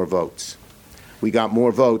get more votes? We got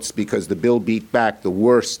more votes because the bill beat back the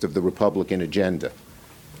worst of the Republican agenda.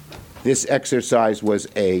 This exercise was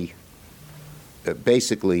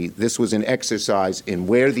this was an exercise in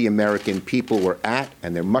where the American people were at,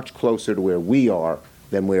 and they're much closer to where we are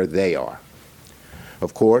than where they are.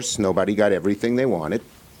 Of course, nobody got everything they wanted.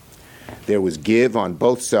 There was give on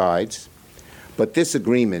both sides, but this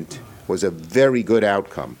agreement was a very good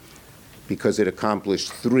outcome because it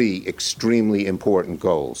accomplished three extremely important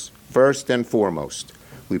goals. First and foremost,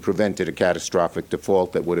 we prevented a catastrophic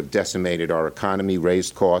default that would have decimated our economy,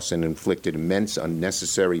 raised costs, and inflicted immense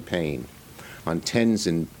unnecessary pain on tens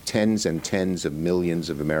and tens and tens of millions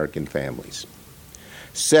of American families.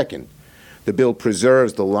 Second, the bill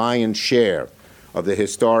preserves the lion's share of the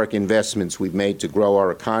historic investments we've made to grow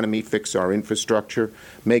our economy, fix our infrastructure,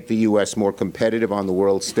 make the U.S. more competitive on the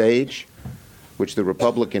world stage, which the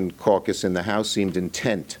Republican caucus in the House seemed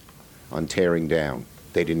intent on tearing down.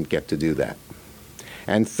 They didn't get to do that.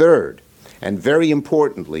 And third, and very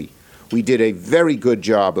importantly, we did a very good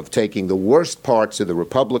job of taking the worst parts of the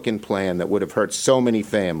Republican plan that would have hurt so many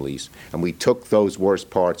families, and we took those worst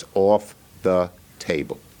parts off the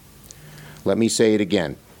table. Let me say it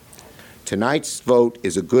again. Tonight's vote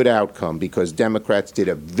is a good outcome because Democrats did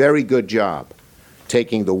a very good job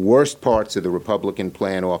taking the worst parts of the Republican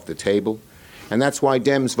plan off the table, and that's why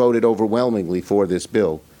Dems voted overwhelmingly for this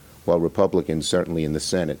bill, while Republicans, certainly in the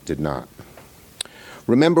Senate, did not.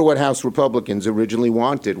 Remember what House Republicans originally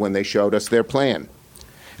wanted when they showed us their plan,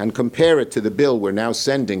 and compare it to the bill we're now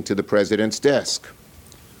sending to the president's desk.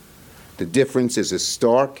 The difference is as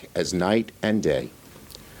stark as night and day.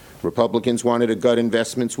 Republicans wanted to gut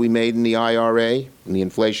investments we made in the IRA and the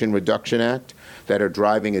Inflation Reduction Act that are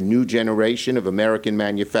driving a new generation of American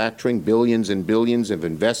manufacturing, billions and billions of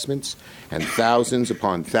investments, and thousands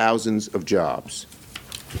upon thousands of jobs.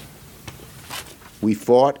 We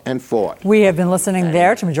fought and fought. We have been listening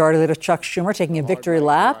there to Majority Leader Chuck Schumer taking a victory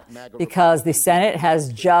lap because the Senate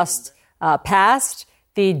has just passed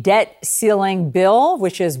the debt ceiling bill,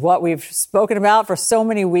 which is what we've spoken about for so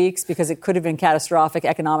many weeks because it could have been catastrophic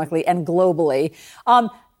economically and globally.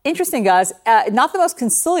 Interesting, guys. Not the most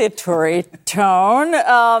conciliatory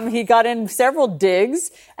tone. He got in several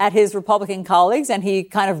digs at his Republican colleagues, and he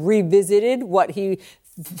kind of revisited what he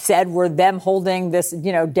said were them holding this,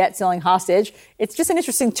 debt ceiling hostage. It's just an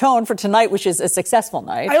interesting tone for tonight, which is a successful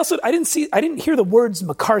night. I didn't hear the words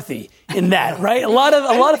McCarthy in that, right? A lot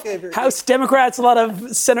of House Democrats, a lot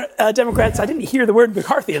of Senate Democrats. I didn't hear the word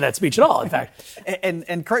McCarthy in that speech at all, in fact.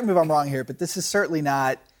 And correct me if I'm wrong here, but this is certainly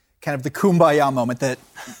not kind of the kumbaya moment that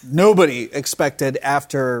nobody expected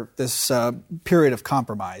after this period of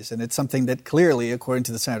compromise. And it's something that clearly, according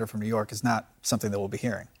to the senator from New York, is not something that we'll be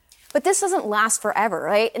hearing. But this doesn't last forever,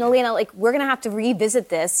 right? And Alina, we're going to have to revisit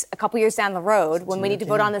this a couple years down the road when we need to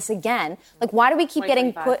vote on this again. Why do we keep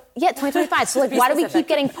getting put? Yeah, 2025. So, why do we keep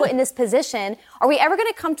getting put in this position? Are we ever going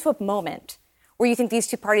to come to a moment where you think these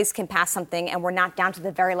two parties can pass something and we're not down to the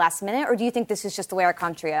very last minute? Or do you think this is just the way our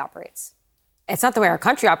country operates? It's not the way our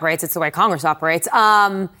country operates. It's the way Congress operates.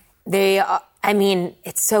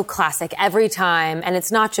 It's so classic every time. And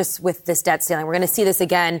it's not just with this debt ceiling. We're going to see this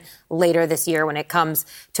again later this year when it comes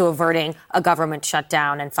to averting a government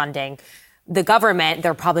shutdown and funding the government.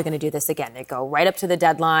 They're probably going to do this again. They go right up to the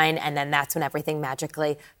deadline, and then that's when everything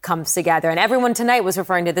magically comes together. And everyone tonight was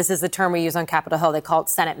referring to, this is the term we use on Capitol Hill. They call it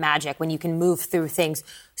Senate magic, when you can move through things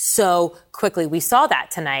so quickly. We saw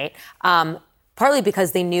that tonight. Partly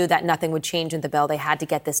because they knew that nothing would change in the bill. They had to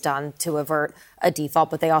get this done to avert a default,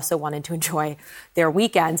 but they also wanted to enjoy their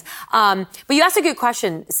weekends. But you asked a good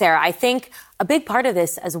question, Sarah. I think a big part of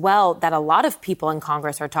this as well that a lot of people in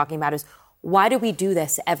Congress are talking about is, why do we do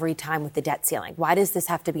this every time with the debt ceiling? Why does this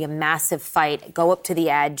have to be a massive fight, go up to the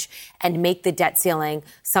edge, and make the debt ceiling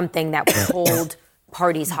something that will hold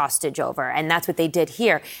parties hostage over? And that's what they did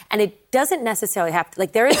here. And it doesn't necessarily have to,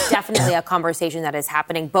 there is definitely a conversation that is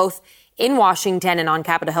happening both in Washington and on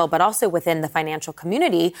Capitol Hill, but also within the financial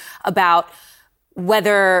community about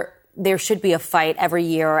whether there should be a fight every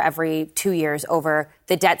year or every 2 years over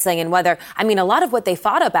the debt ceiling, and whether, a lot of what they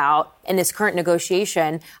fought about in this current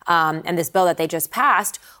negotiation and this bill that they just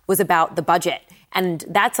passed was about the budget. And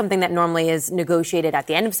that's something that normally is negotiated at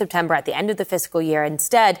the end of September, at the end of the fiscal year.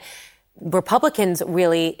 Instead, Republicans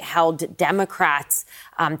really held Democrats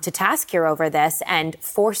to task here over this and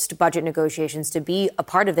forced budget negotiations to be a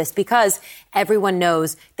part of this because everyone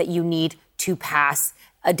knows that you need to pass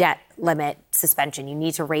a debt limit suspension. You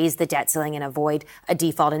need to raise the debt ceiling and avoid a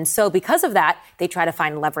default. And so because of that, they try to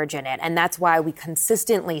find leverage in it. And that's why we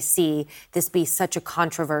consistently see this be such a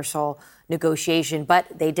controversial negotiation.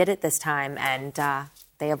 But they did it this time, and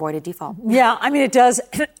they avoided default. Yeah, I mean, it does,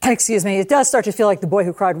 excuse me, it does start to feel like the boy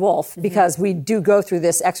who cried wolf because we do go through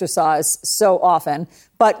this exercise so often.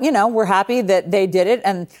 But, you know, we're happy that they did it.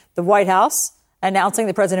 And the White House announcing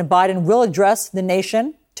that President Biden will address the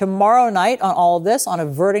nation tomorrow night on all of this, on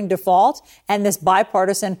averting default and this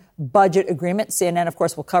bipartisan budget agreement. CNN, of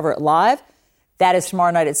course, will cover it live. That is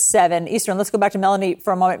tomorrow night at 7 Eastern. Let's go back to Melanie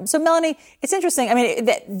for a moment. So, Melanie, it's interesting. I mean,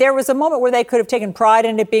 there was a moment where they could have taken pride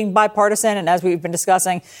in it being bipartisan. And as we've been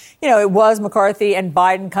discussing, you know, it was McCarthy and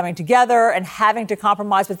Biden coming together and having to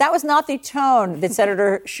compromise. But that was not the tone that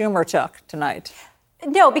Senator Schumer took tonight.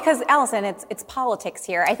 No, because, Allison, it's politics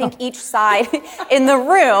here. I think each side in the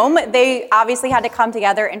room, they obviously had to come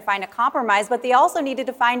together and find a compromise, but they also needed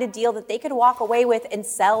to find a deal that they could walk away with and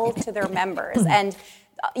sell to their members. And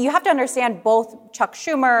you have to understand both Chuck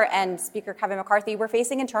Schumer and Speaker Kevin McCarthy were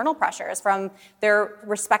facing internal pressures from their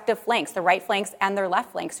respective flanks, the right flanks and their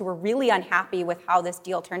left flanks, who were really unhappy with how this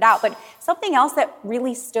deal turned out. But something else that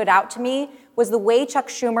really stood out to me was the way Chuck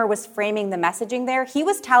Schumer was framing the messaging there. He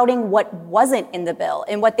was touting what wasn't in the bill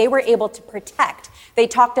and what they were able to protect. They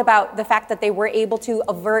talked about the fact that they were able to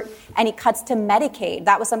avert any cuts to Medicaid.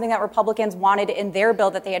 That was something that Republicans wanted in their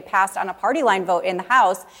bill that they had passed on a party line vote in the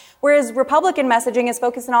House. Whereas Republican messaging is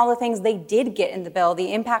focused on all the things they did get in the bill,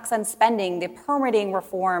 the impacts on spending, the permitting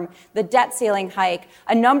reform, the debt ceiling hike,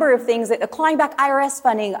 a number of things, that clawing back IRS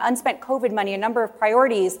funding, unspent COVID money, a number of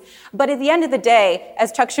priorities. But at the end of the day,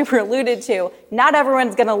 as Chuck Schumer alluded to, not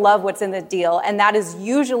everyone's going to love what's in the deal, and that is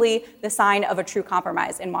usually the sign of a true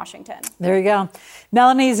compromise in Washington. There you go.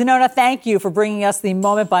 Melanie Zanona, thank you for bringing us the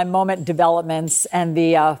moment-by-moment developments and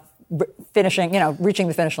the finishing, reaching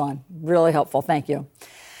the finish line. Really helpful. Thank you.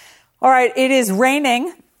 All right, it is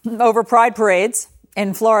raining over pride parades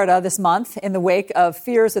in Florida this month in the wake of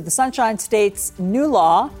fears that the Sunshine State's new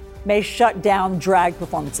law may shut down drag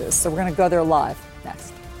performances. So we're going to go there live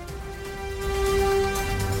next.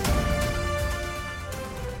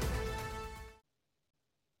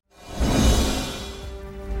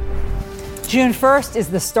 June 1st is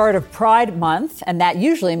the start of Pride Month, and that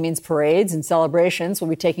usually means parades and celebrations will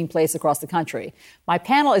be taking place across the country. My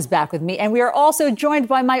panel is back with me, and we are also joined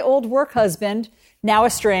by my old work husband, now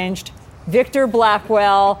estranged, Victor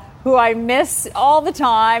Blackwell, who I miss all the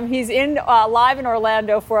time. He's live in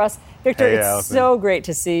Orlando for us. Victor, hey, it's Allison. So great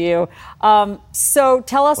to see you. So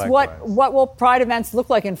tell us, what will Pride events look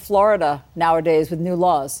like in Florida nowadays with new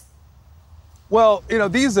laws? Well,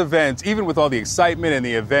 these events, even with all the excitement and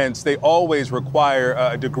the events, they always require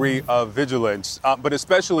a degree of vigilance, but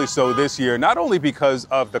especially so this year, not only because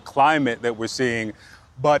of the climate that we're seeing,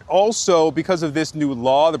 but also because of this new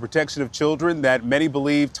law, the protection of children, that many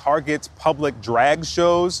believe targets public drag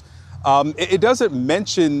shows. It doesn't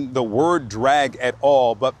mention the word drag at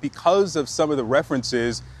all, but because of some of the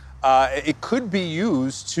references, it could be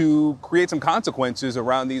used to create some consequences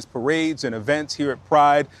around these parades and events here at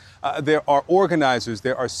Pride. There are organizers,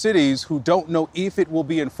 there are cities who don't know if it will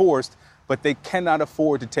be enforced, but they cannot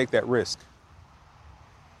afford to take that risk.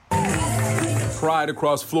 Pride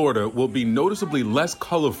across Florida will be noticeably less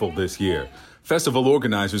colorful this year. Festival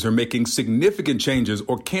organizers are making significant changes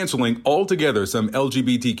or canceling altogether some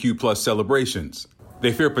LGBTQ plus celebrations.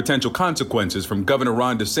 They fear potential consequences from Governor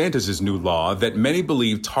Ron DeSantis' new law that many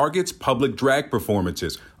believe targets public drag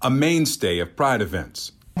performances, a mainstay of Pride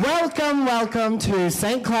events. Welcome to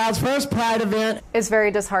St. Cloud's first Pride event. It's very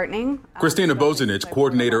disheartening. Christina Bozinich,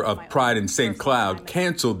 coordinator of Pride in St. Cloud,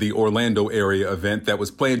 canceled the Orlando area event that was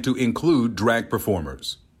planned to include drag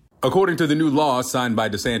performers. According to the new law signed by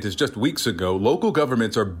DeSantis just weeks ago, local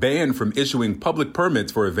governments are banned from issuing public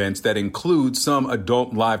permits for events that include some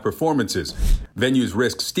adult live performances. Venues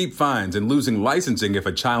risk steep fines and losing licensing if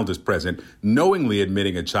a child is present. Knowingly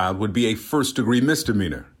admitting a child would be a first-degree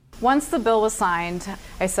misdemeanor. Once the bill was signed,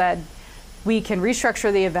 I said, we can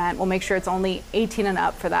restructure the event. We'll make sure it's only 18 and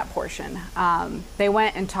up for that portion. They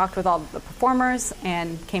went and talked with all the performers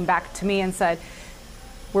and came back to me and said,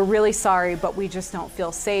 we're really sorry, but we just don't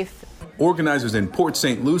feel safe. Organizers in Port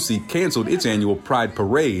St. Lucie canceled its annual Pride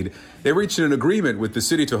Parade. They reached an agreement with the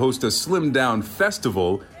city to host a slimmed-down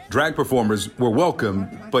festival. Drag performers were welcome,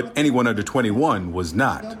 but anyone under 21 was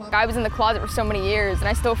not. I was in the closet for so many years, and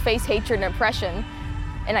I still face hatred and oppression,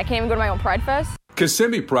 and I can't even go to my own Pride Fest.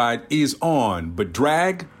 Kissimmee Pride is on, but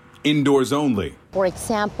drag indoors only. For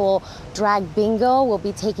example, drag bingo will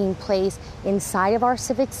be taking place inside of our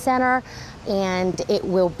Civic Center, and it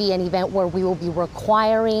will be an event where we will be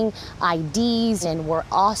requiring IDs, and we're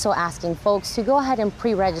also asking folks to go ahead and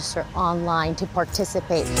pre-register online to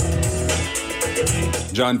participate.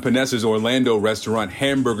 John Panessa's Orlando restaurant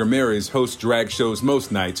Hamburger Mary's hosts drag shows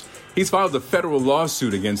most nights. He's filed a federal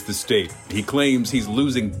lawsuit against the state. He claims he's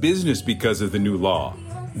losing business because of the new law.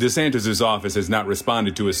 DeSantis' office has not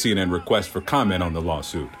responded to a CNN request for comment on the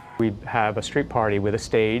lawsuit. We have a street party with a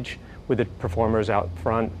stage with the performers out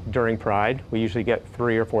front during Pride. We usually get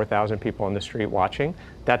 3,000 or 4,000 people on the street watching.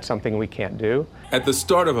 That's something we can't do. At the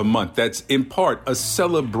start of a month that's in part a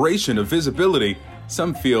celebration of visibility,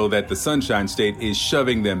 some feel that the Sunshine State is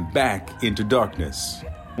shoving them back into darkness.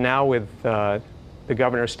 Now with the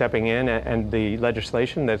governor stepping in and the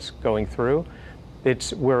legislation that's going through,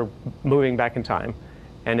 we're moving back in time.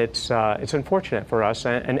 And it's unfortunate for us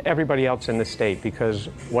and everybody else in the state because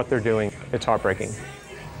what they're doing, it's heartbreaking.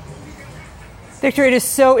 Victor, it is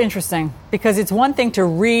so interesting because it's one thing to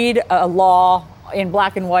read a law in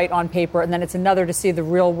black and white on paper, and then it's another to see the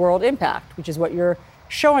real world impact, which is what you're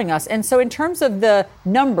showing us. And so in terms of the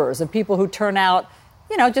numbers of people who turn out,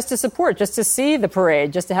 just to support, just to see the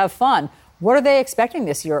parade, just to have fun, what are they expecting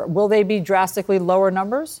this year? Will they be drastically lower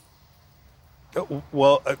numbers?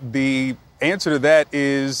 Well, the answer to that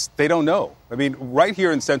is they don't know. I mean, right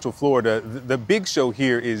here in Central Florida, the big show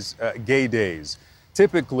here is Gay Days.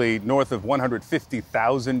 Typically, north of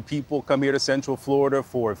 150,000 people come here to Central Florida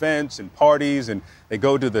for events and parties, and they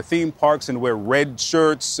go to the theme parks and wear red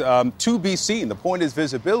shirts to be seen. The point is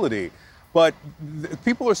visibility. But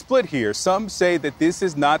people are split here. Some say that this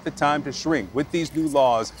is not the time to shrink. With these new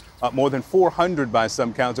laws, more than 400 by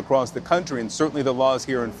some counts across the country, and certainly the laws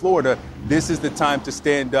here in Florida, this is the time to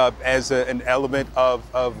stand up as an element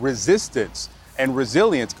of resistance and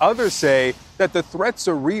resilience. Others say that the threats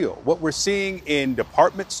are real. What we're seeing in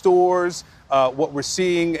department stores, what we're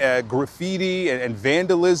seeing graffiti and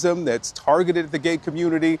vandalism that's targeted at the gay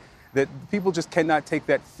community, that people just cannot take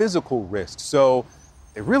that physical risk. So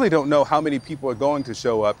they really don't know how many people are going to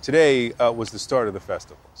show up. Today was the start of the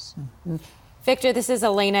festivals. Mm-hmm. Victor, this is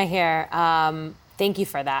Elena here. Thank you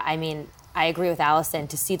for that. I mean, I agree with Allison.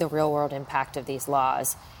 To see the real world impact of these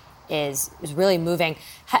laws is really moving.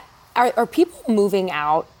 Are people moving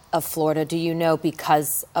out of Florida, do you know,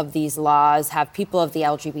 because of these laws? Have people of the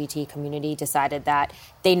LGBT community decided that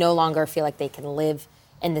they no longer feel like they can live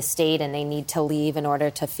in the state and they need to leave in order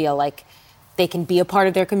to feel like they can be a part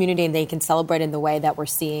of their community and they can celebrate in the way that we're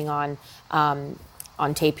seeing on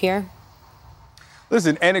tape here?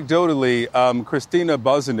 Listen, anecdotally, Christina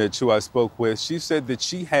Bozanich, who I spoke with, she said that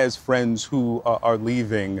she has friends who are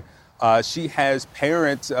leaving. She has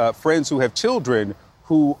parents, friends who have children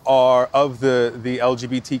who are of the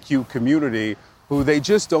LGBTQ community, who they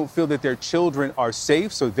just don't feel that their children are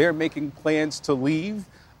safe, so they're making plans to leave.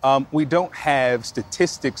 We don't have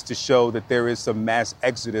statistics to show that there is some mass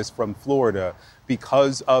exodus from Florida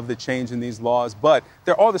because of the change in these laws. But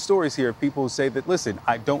there are the stories here of people who say that, listen,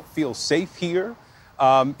 I don't feel safe here.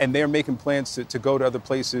 And they're making plans to go to other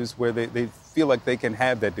places where they feel like they can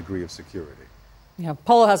have that degree of security. Yeah,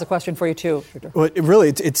 Polo has a question for you, too, Victor. Well,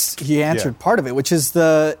 he answered part of it, which is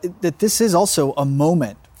that this is also a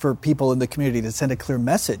moment for people in the community to send a clear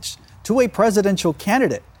message to a presidential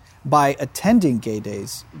candidate by attending Gay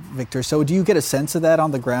Days, Victor. So do you get a sense of that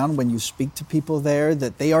on the ground when you speak to people there,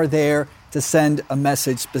 that they are there to send a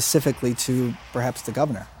message specifically to perhaps the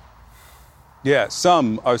governor? Yeah,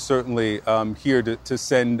 some are certainly here to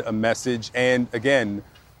send a message. And again,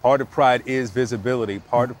 part of Pride is visibility.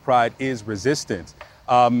 Part of Pride is resistance.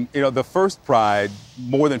 The first Pride,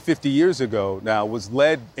 more than 50 years ago now, was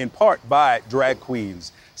led in part by drag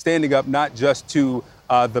queens, standing up not just to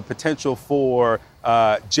the potential for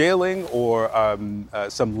jailing or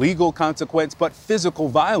some legal consequence, but physical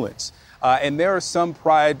violence. And there are some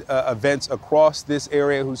Pride events across this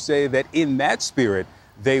area who say that in that spirit,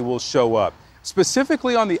 they will show up.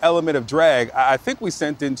 Specifically on the element of drag, I think we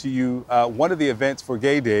sent into you one of the events for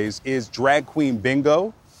Gay Days is Drag Queen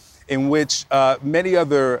Bingo, in which many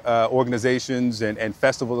other organizations and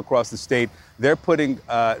festivals across the state, they're putting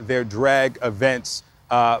their drag events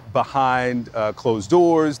behind closed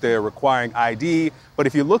doors. They're requiring ID. But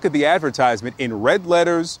if you look at the advertisement in red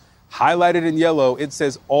letters, highlighted in yellow, it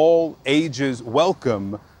says all ages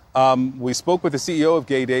welcome. We spoke with the CEO of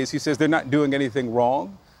Gay Days. He says they're not doing anything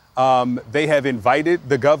wrong. They have invited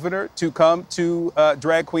the governor to come to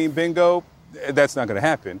Drag Queen Bingo. That's not going to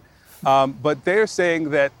happen. But they're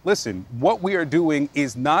saying that, listen, what we are doing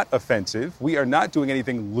is not offensive. We are not doing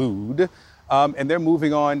anything lewd. and they're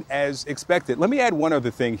moving on as expected. Let me add one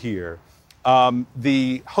other thing here.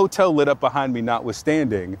 The hotel lit up behind me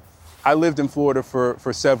notwithstanding, I lived in Florida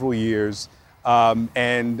for several years,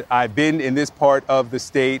 and I've been in this part of the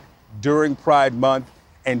state during Pride Month,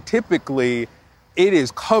 and typically it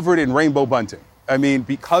is covered in rainbow bunting. I mean,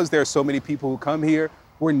 because there are so many people who come here,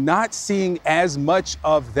 we're not seeing as much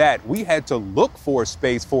of that. We had to look for a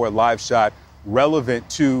space for a live shot relevant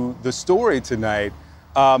to the story tonight.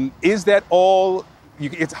 Is that all?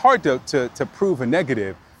 It's hard to prove a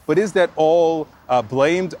negative, but is that all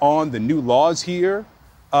blamed on the new laws here?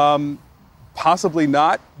 Possibly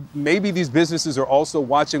not. Maybe these businesses are also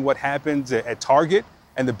watching what happens at Target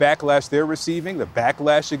and the backlash they're receiving, the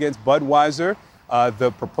backlash against Budweiser,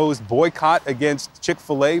 the proposed boycott against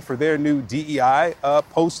Chick-fil-A for their new DEI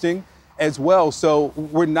posting as well. So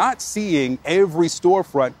we're not seeing every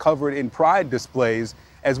storefront covered in pride displays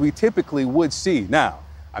as we typically would see. Now,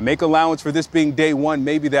 I make allowance for this being day one.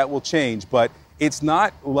 Maybe that will change, but it's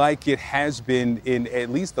not like it has been in at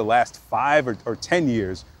least the last 5 or 10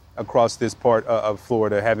 years across this part of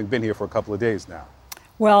Florida, having been here for a couple of days now.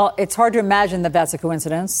 Well, it's hard to imagine that that's a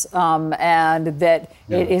coincidence and that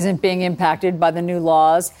it isn't being impacted by the new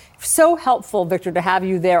laws. So helpful, Victor, to have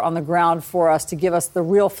you there on the ground for us to give us the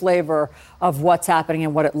real flavor of what's happening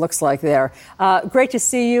and what it looks like there. Great to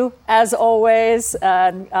see you, as always.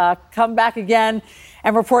 Come back again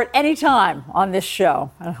and report anytime on this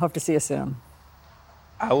show. I hope to see you soon.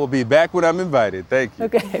 I will be back when I'm invited. Thank you.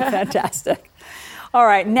 Okay, fantastic. All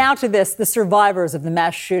right, now to this. The survivors of the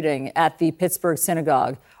mass shooting at the Pittsburgh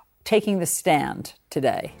synagogue taking the stand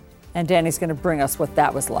today. And Danny's going to bring us what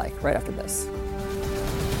that was like right after this.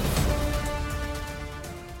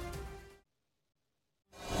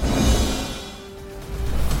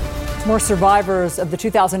 More survivors of the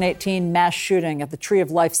 2018 mass shooting at the Tree of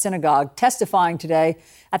Life synagogue testifying today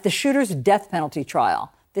at the shooter's death penalty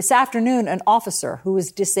trial. This afternoon, an officer who was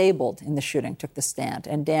disabled in the shooting took the stand.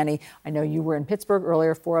 And Danny, I know you were in Pittsburgh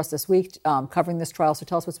earlier for us this week covering this trial. So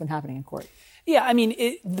tell us what's been happening in court. Yeah, I mean,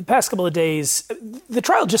 the past couple of days, the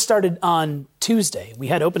trial just started on Tuesday. We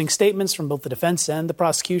had opening statements from both the defense and the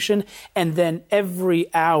prosecution. And then every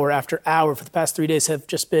hour after hour for the past 3 days have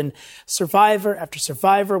just been survivor after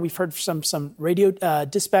survivor. We've heard some radio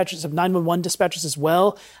dispatches, of 911 dispatches as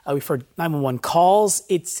well. We've heard 911 calls.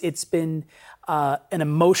 It's been an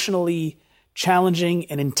emotionally challenging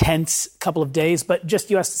and intense couple of days. But just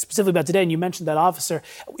you asked specifically about today, and you mentioned that officer.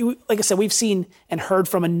 Like I said, we've seen and heard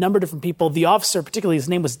from a number of different people. The officer, particularly, his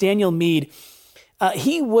name was Daniel Meade.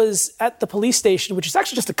 He was at the police station, which is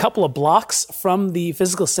actually just a couple of blocks from the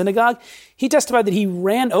physical synagogue. He testified that he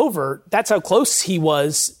ran over. That's how close he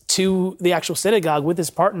was to the actual synagogue with his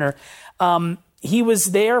partner. He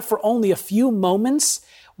was there for only a few moments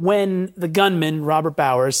when the gunman, Robert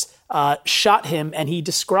Bowers, shot him, and he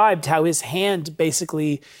described how his hand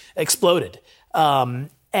basically exploded. And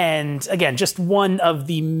again, just one of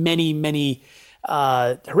the many, many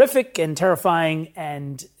horrific and terrifying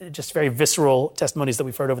and just very visceral testimonies that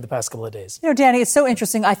we've heard over the past couple of days. You know, Danny, it's so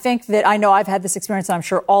interesting. I know I've had this experience, and I'm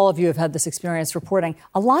sure all of you have had this experience reporting.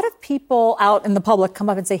 A lot of people out in the public come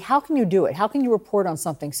up and say, how can you do it? How can you report on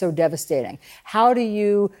something so devastating? How do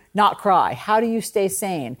you not cry? How do you stay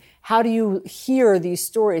sane? How do you hear these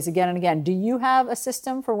stories again and again? Do you have a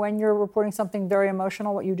system for when you're reporting something very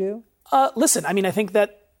emotional, what you do? Listen, I mean, I think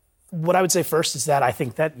that what I would say first is that I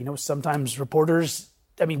think that, sometimes reporters,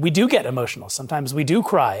 we do get emotional. Sometimes we do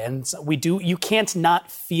cry, and you can't not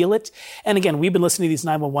feel it. And again, we've been listening to these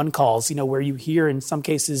 911 calls, where you hear in some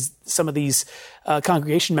cases, some of these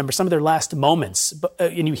congregation members, some of their last moments,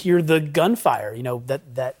 and you hear the gunfire,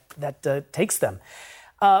 that takes them.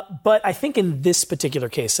 But I think in this particular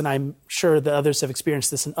case, and I'm sure that others have experienced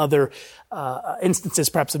this in other instances,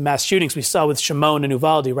 perhaps of mass shootings, we saw with Shimon and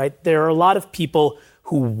Uvalde, right? There are a lot of people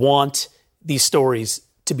who want these stories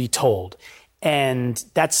to be told. And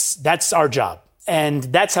that's our job. And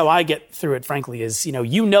that's how I get through it, frankly, is,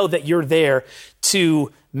 that you're there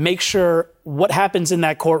to make sure what happens in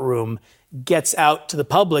that courtroom gets out to the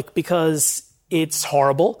public, because it's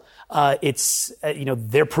horrible.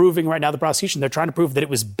 They're proving right now, the prosecution, they're trying to prove that it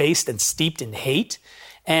was based and steeped in hate.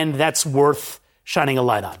 And that's worth shining a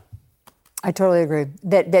light on. I totally agree.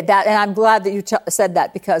 And I'm glad that you said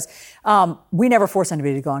that, because we never force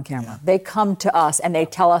anybody to go on camera. They come to us and they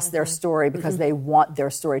tell us their story because they want their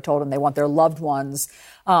story told, and they want their loved ones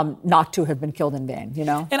not to have been killed in vain,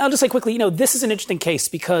 And I'll just say quickly, this is an interesting case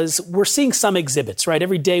because we're seeing some exhibits, right?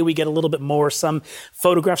 Every day we get a little bit more, some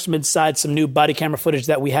photographs from inside, some new body camera footage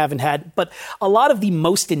that we haven't had. But a lot of the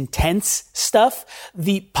most intense stuff,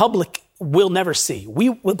 the public will never see.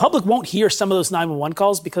 The public won't hear some of those 911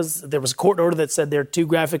 calls because there was a court order that said they're too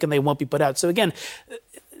graphic and they won't be put out. So again,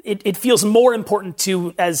 it feels more important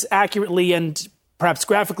to as accurately and perhaps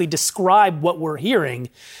graphically describe what we're hearing,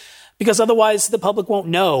 because otherwise the public won't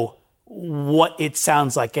know what it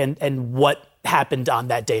sounds like and what happened on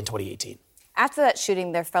that day in 2018. After that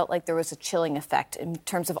shooting, there felt like there was a chilling effect in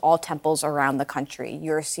terms of all temples around the country.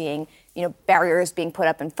 You're seeing, barriers being put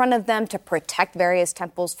up in front of them to protect various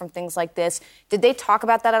temples from things like this. Did they talk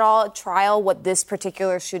about that at all at trial, what this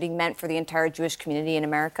particular shooting meant for the entire Jewish community in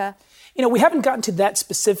America? We haven't gotten to that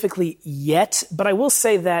specifically yet, but I will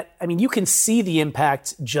say that, you can see the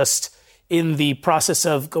impact just in the process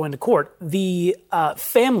of going to court. The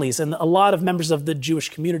families and a lot of members of the Jewish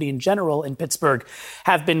community in general in Pittsburgh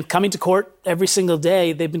have been coming to court every single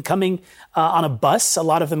day. They've been coming on a bus. A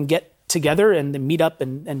lot of them get together and they meet up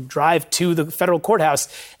and drive to the federal courthouse,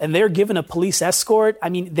 and they're given a police escort.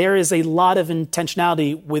 There is a lot of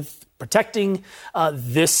intentionality with protecting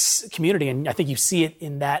this community, and I think you see it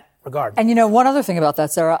in that regard. And one other thing about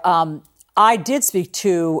that, Sarah, I did speak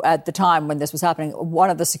to, at the time when this was happening, one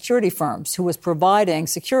of the security firms who was providing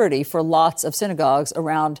security for lots of synagogues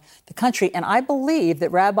around the country. And I believe that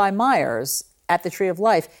Rabbi Myers at the Tree of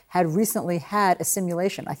Life had recently had a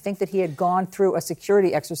simulation. I think that he had gone through a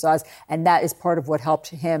security exercise, and that is part of what helped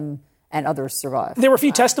him and others survive. There were a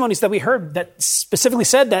few testimonies that we heard that specifically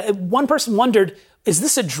said that. One person wondered, is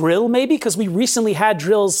this a drill maybe? Because we recently had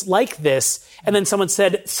drills like this. And then someone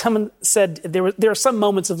said there are some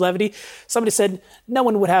moments of levity. Somebody said, no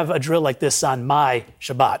one would have a drill like this on my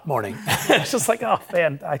Shabbat morning. It's just like, oh,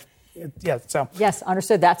 man. Yes,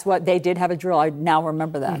 understood. That's what they did have a drill. I now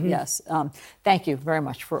remember that. Mm-hmm. Yes. Thank you very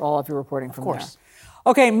much for all of your reporting from there.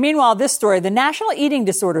 Okay, meanwhile, this story, the National Eating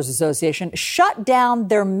Disorders Association shut down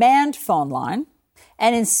their manned phone line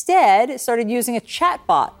and instead started using a chat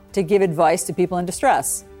bot to give advice to people in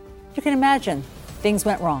distress. You can imagine things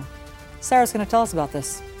went wrong. Sarah's going to tell us about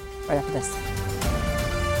this right after this.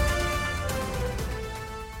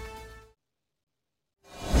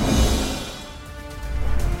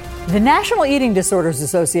 The National Eating Disorders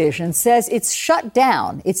Association says it's shut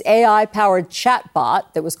down its AI-powered chat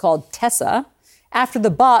bot that was called Tessa after the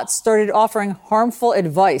bot started offering harmful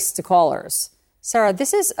advice to callers. Sarah,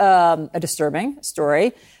 this is a disturbing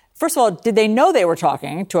story. First of all, did they know they were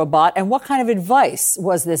talking to a bot, and what kind of advice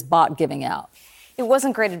was this bot giving out? It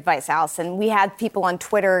wasn't great advice, Allison. We had people on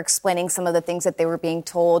Twitter explaining some of the things that they were being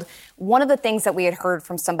told. One of the things that we had heard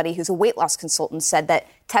from somebody who's a weight loss consultant said that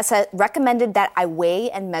Tessa recommended that I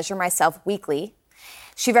weigh and measure myself weekly.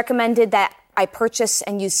 She recommended that I purchase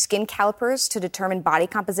and use skin calipers to determine body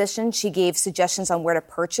composition. She gave suggestions on where to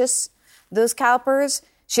purchase those calipers.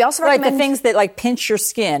 She also recommended the things that pinch your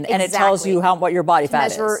skin and it tells you what your body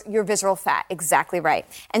fat is. Measure your visceral fat. Exactly right.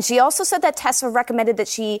 And she also said that Tessa recommended that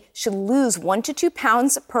she should lose 1 to 2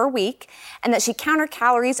 pounds per week and that she count her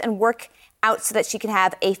calories and work out so that she can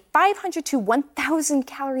have a 500 to 1,000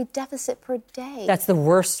 calorie deficit per day. That's the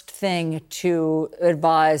worst thing to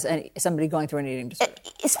advise somebody going through an eating disorder.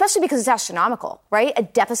 Especially because it's astronomical, right? A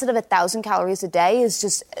deficit of 1,000 calories a day is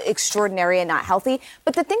just extraordinary and not healthy.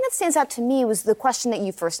 But the thing that stands out to me was the question that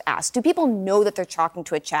you first asked. Do people know that they're talking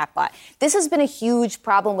to a chatbot? This has been a huge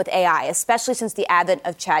problem with AI, especially since the advent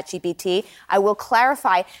of ChatGPT. I will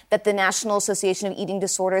clarify that the National Association of Eating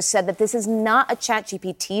Disorders said that this is not a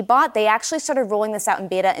ChatGPT bot. They actually started rolling this out in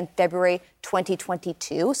beta in February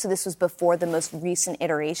 2022. So this was before the most recent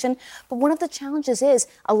iteration. But one of the challenges is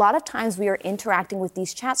a lot of times we are interacting with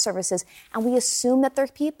these chat services and we assume that they're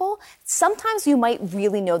people. Sometimes you might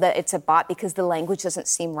really know that it's a bot because the language doesn't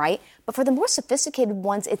seem right. But for the more sophisticated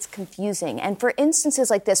ones, it's confusing. And for instances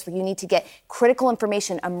like this where you need to get critical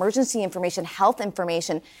information, emergency information, health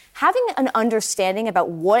information, having an understanding about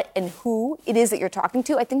what and who it is that you're talking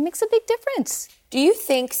to, I think makes a big difference. Do you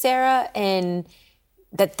think, Sarah,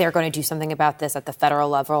 that they're going to do something about this at the federal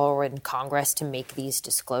level or in Congress to make these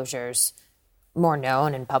disclosures more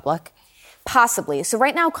known and public? Possibly. So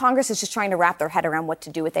right now, Congress is just trying to wrap their head around what to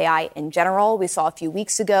do with AI in general. We saw a few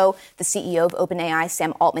weeks ago, the CEO of OpenAI,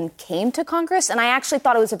 Sam Altman, came to Congress, and I actually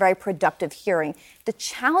thought it was a very productive hearing. The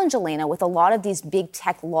challenge, Elena, with a lot of these big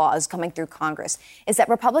tech laws coming through Congress is that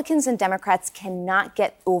Republicans and Democrats cannot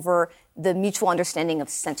get over the mutual understanding of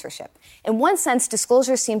censorship. In one sense,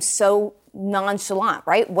 disclosure seems so nonchalant,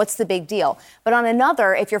 right? What's the big deal? But on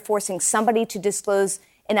another, if you're forcing somebody to disclose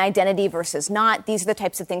an identity versus not, these are the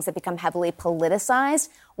types of things that become heavily politicized.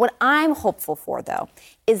 What I'm hopeful for, though,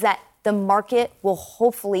 is that the market will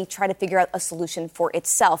hopefully try to figure out a solution for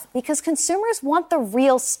itself because consumers want the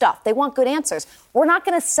real stuff. They want good answers. We're not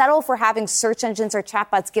going to settle for having search engines or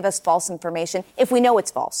chatbots give us false information if we know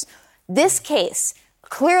it's false. This case,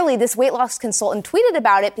 clearly this weight loss consultant tweeted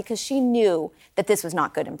about it because she knew that this was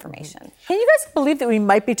not good information. Can you guys believe that we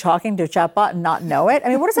might be talking to a chatbot and not know it? I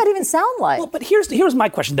mean, what does that even sound like? Well, but here's my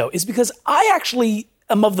question, though, is because I actually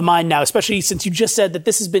am of the mind now, especially since you just said that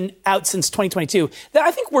this has been out since 2022, that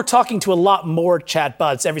I think we're talking to a lot more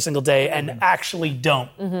chatbots every single day and actually don't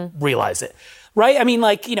realize it. Right? I mean,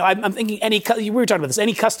 like, I'm thinking we were talking about this,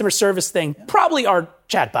 any customer service thing probably are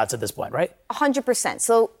chatbots at this point, right? 100%.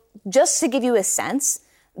 So just to give you a sense,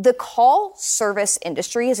 the call service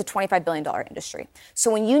industry is a $25 billion industry. So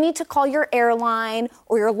when you need to call your airline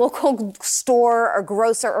or your local store or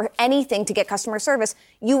grocer or anything to get customer service,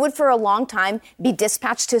 you would for a long time be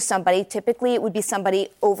dispatched to somebody. Typically, it would be somebody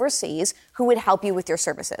overseas who would help you with your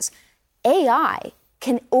services. AI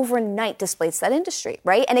can overnight displace that industry,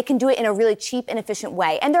 right? And it can do it in a really cheap and efficient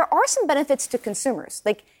way. And there are some benefits to consumers.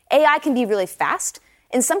 Like AI can be really fast.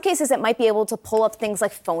 In some cases, it might be able to pull up things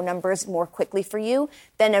like phone numbers more quickly for you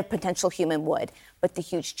than a potential human would. But the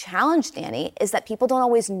huge challenge, Danny, is that people don't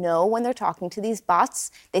always know when they're talking to these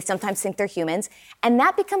bots. They sometimes think they're humans. And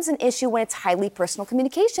that becomes an issue when it's highly personal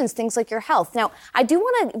communications, things like your health. Now, I do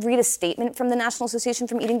want to read a statement from the National Association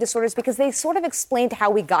for Eating Disorders because they sort of explained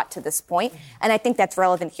how we got to this point, and I think that's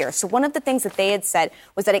relevant here. So one of the things that they had said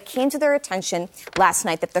was that it came to their attention last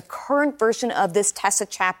night that the current version of this Tessa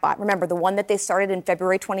chatbot, remember the one that they started in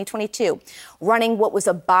February 2022, running what was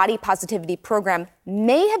a body positivity program,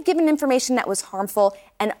 may have given information that was harmful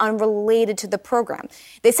and unrelated to the program.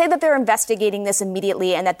 They say that they're investigating this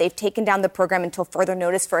immediately and that they've taken down the program until further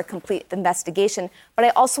notice for a complete investigation. But I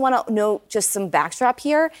also want to note just some backdrop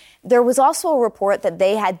here. There was also a report that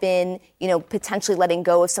they had been, potentially letting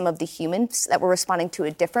go of some of the humans that were responding to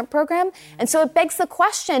a different program. And so it begs the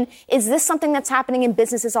question, is this something that's happening in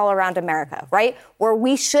businesses all around America, right? Where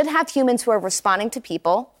we should have humans who are responding to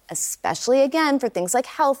people, especially, again, for things like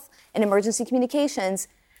health and emergency communications,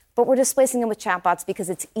 but we're displacing them with chatbots because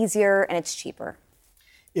it's easier and it's cheaper.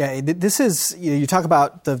 Yeah, this is, you talk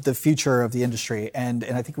about the future of the industry, and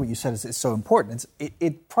I think what you said is so important.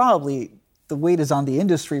 It probably, the weight is on the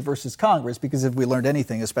industry versus Congress, because if we learned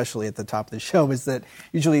anything, especially at the top of the show, is that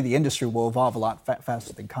usually the industry will evolve a lot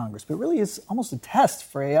faster than Congress. But it really is almost a test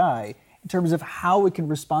for AI in terms of how it can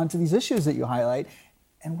respond to these issues that you highlight.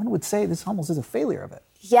 And one would say this almost is a failure of it.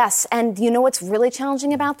 Yes, and you know what's really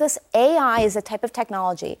challenging about this? AI is a type of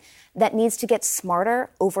technology that needs to get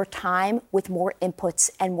smarter over time with more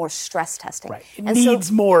inputs and more stress testing. Right. It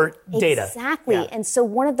needs more data. Exactly. Yeah. And so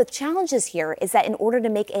one of the challenges here is that in order to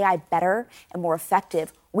make AI better and more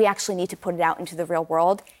effective, we actually need to put it out into the real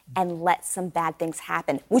world and let some bad things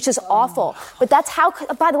happen, which is awful. But that's how,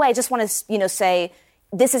 by the way, I just want to, say,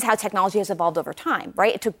 this is how technology has evolved over time,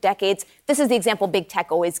 right? It took decades. This is the example big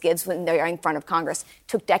tech always gives when they're in front of Congress. It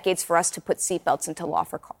took decades for us to put seatbelts into law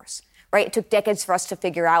for cars, right? It took decades for us to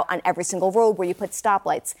figure out on every single road where you put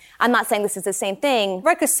stoplights. I'm not saying this is the same thing.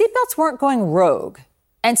 Right, because seatbelts weren't going rogue.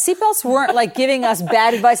 And seatbelts weren't like giving us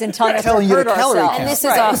bad advice and telling us to hurt ourselves. And this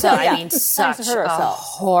is also, such a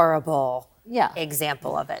horrible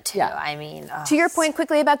example of it, too. Yeah. I mean, to your point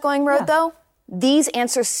quickly about going rogue, though, these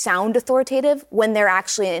answers sound authoritative when they're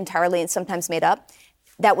actually entirely and sometimes made up.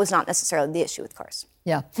 That was not necessarily the issue with cars.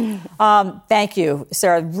 Yeah. Thank you,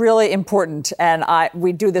 Sarah. Really important. And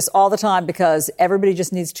we do this all the time because everybody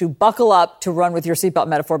just needs to buckle up to run with your seatbelt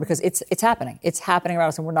metaphor because it's happening. It's happening around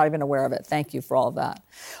us and we're not even aware of it. Thank you for all of that.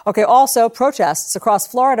 Okay. Also, protests across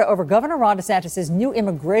Florida over Governor Ron DeSantis' new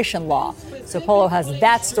immigration law. So Polo has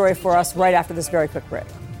that story for us right after this very quick break.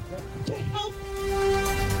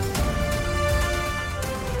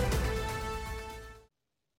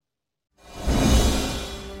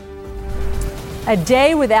 A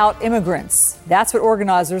day without immigrants. That's what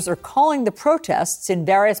organizers are calling the protests in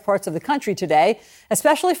various parts of the country today,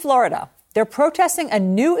 especially Florida. They're protesting a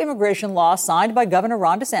new immigration law signed by Governor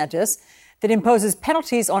Ron DeSantis that imposes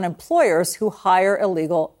penalties on employers who hire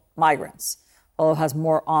illegal migrants. Polo has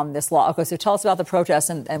more on this law. Okay, so tell us about the protests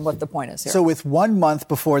and what the point is here. So with 1 month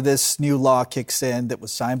before this new law kicks in that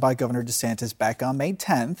was signed by Governor DeSantis back on May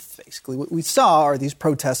 10th, basically what we saw are these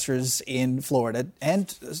protesters in Florida and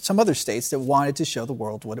some other states that wanted to show the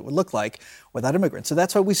world what it would look like without immigrants. So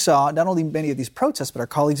that's what we saw, not only many of these protests, but our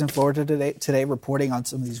colleagues in Florida today reporting on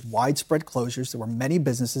some of these widespread closures. There were many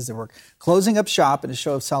businesses that were closing up shop in a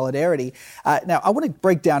show of solidarity. Now, I want to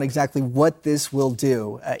break down exactly what this will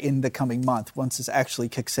do in the coming month once once this actually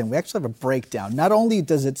kicks in, we actually have a breakdown. Not only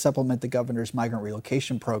does it supplement the governor's migrant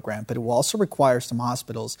relocation program, but it will also require some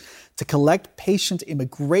hospitals to collect patient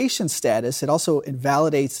immigration status. It also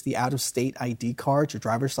invalidates the out-of-state ID cards or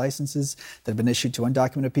driver's licenses that have been issued to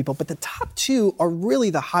undocumented people. But the top two are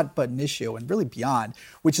really the hot button issue and really beyond,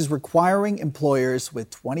 which is requiring employers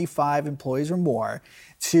with 25 employees or more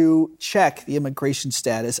to check the immigration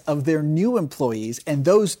status of their new employees. And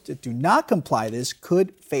those that do not comply with this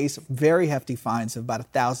could face very hefty fines of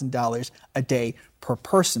about $1,000 a day per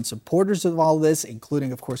person. Supporters of all this,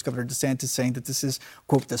 including, of course, Governor DeSantis, saying that this is,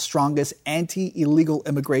 quote, the strongest anti-illegal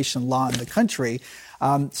immigration law in the country.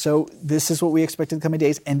 So this is what we expect in the coming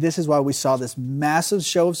days. And this is why we saw this massive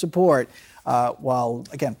show of support while,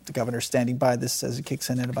 again, the governor's standing by this as it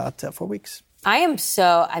kicks in about 4 weeks.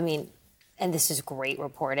 And this is great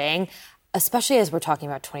reporting, especially as we're talking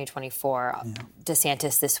about 2024. Yeah.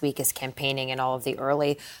 DeSantis this week is campaigning in all of the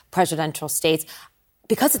early presidential states.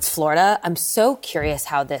 Because it's Florida, I'm so curious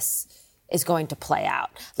how this is going to play out.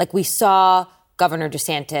 Like we saw Governor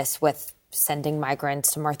DeSantis with sending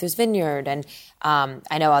migrants to Martha's Vineyard, and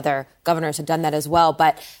I know other governors have done that as well.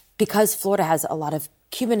 But because Florida has a lot of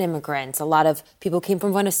Cuban immigrants, a lot of people came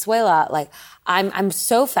from Venezuela, like I'm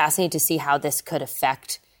so fascinated to see how this could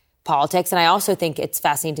affect politics. And I also think it's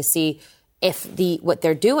fascinating to see if what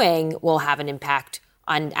they're doing will have an impact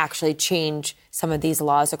on actually change some of these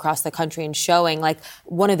laws across the country and showing, like,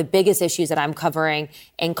 one of the biggest issues that I'm covering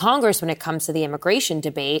in Congress when it comes to the immigration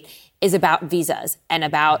debate is about visas and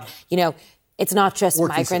about, it's not just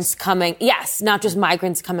migrants coming. Yes, not just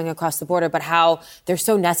migrants coming across the border, but how they're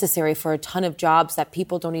so necessary for a ton of jobs that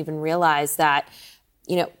people don't even realize that,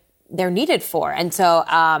 they're needed for. And so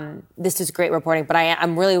this is great reporting, but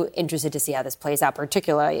I'm really interested to see how this plays out,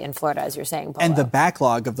 particularly in Florida, as you're saying, Paula. And the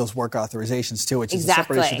backlog of those work authorizations, too, which is a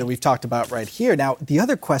separate issue that we've talked about right here. Now, the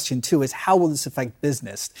other question, too, is how will this affect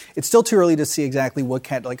business? It's still too early to see exactly all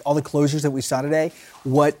the closures that we saw today,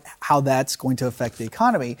 how that's going to affect the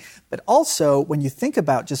economy. But also, when you think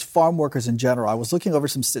about just farm workers in general, I was looking over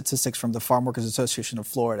some statistics from the Farm Workers Association of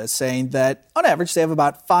Florida saying that, on average, they have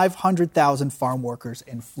about 500,000 farm workers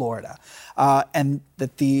in Florida. And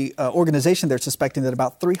that the organization, they're suspecting that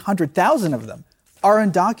about 300,000 of them are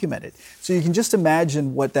undocumented. So you can just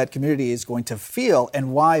imagine what that community is going to feel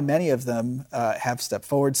and why many of them have stepped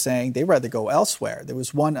forward saying they'd rather go elsewhere. There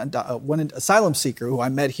was one asylum seeker who I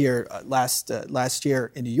met here last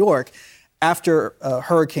year in New York. After a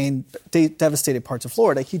hurricane devastated parts of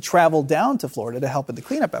Florida, he traveled down to Florida to help in the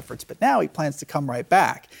cleanup efforts. But now he plans to come right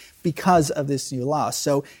back because of this new law.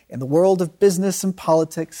 So in the world of business and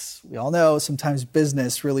politics, we all know sometimes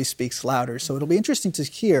business really speaks louder. So it'll be interesting to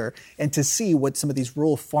hear and to see what some of these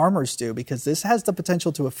rural farmers do, because this has the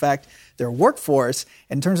potential to affect their workforce.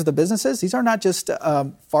 In terms of the businesses, these are not just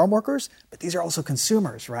farm workers, but these are also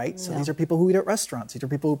consumers, right? So these are people who eat at restaurants. These are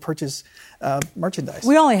people who purchase merchandise.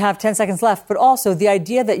 We only have 10 seconds left, but also the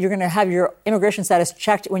idea that you're going to have your immigration status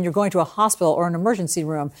checked when you're going to a hospital or an emergency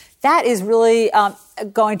room, that is really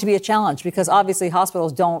going to be a challenge, because obviously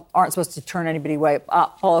hospitals aren't supposed to turn anybody away.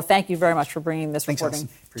 Paula, thank you very much for bringing this reporting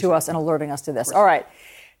to us and alerting us to this. All right.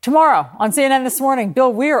 Tomorrow on CNN This Morning,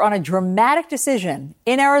 Bill Weir on a dramatic decision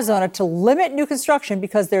in Arizona to limit new construction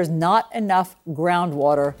because there's not enough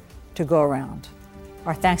groundwater to go around.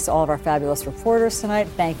 Our thanks to all of our fabulous reporters tonight.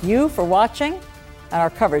 Thank you for watching, and our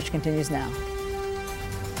coverage continues now.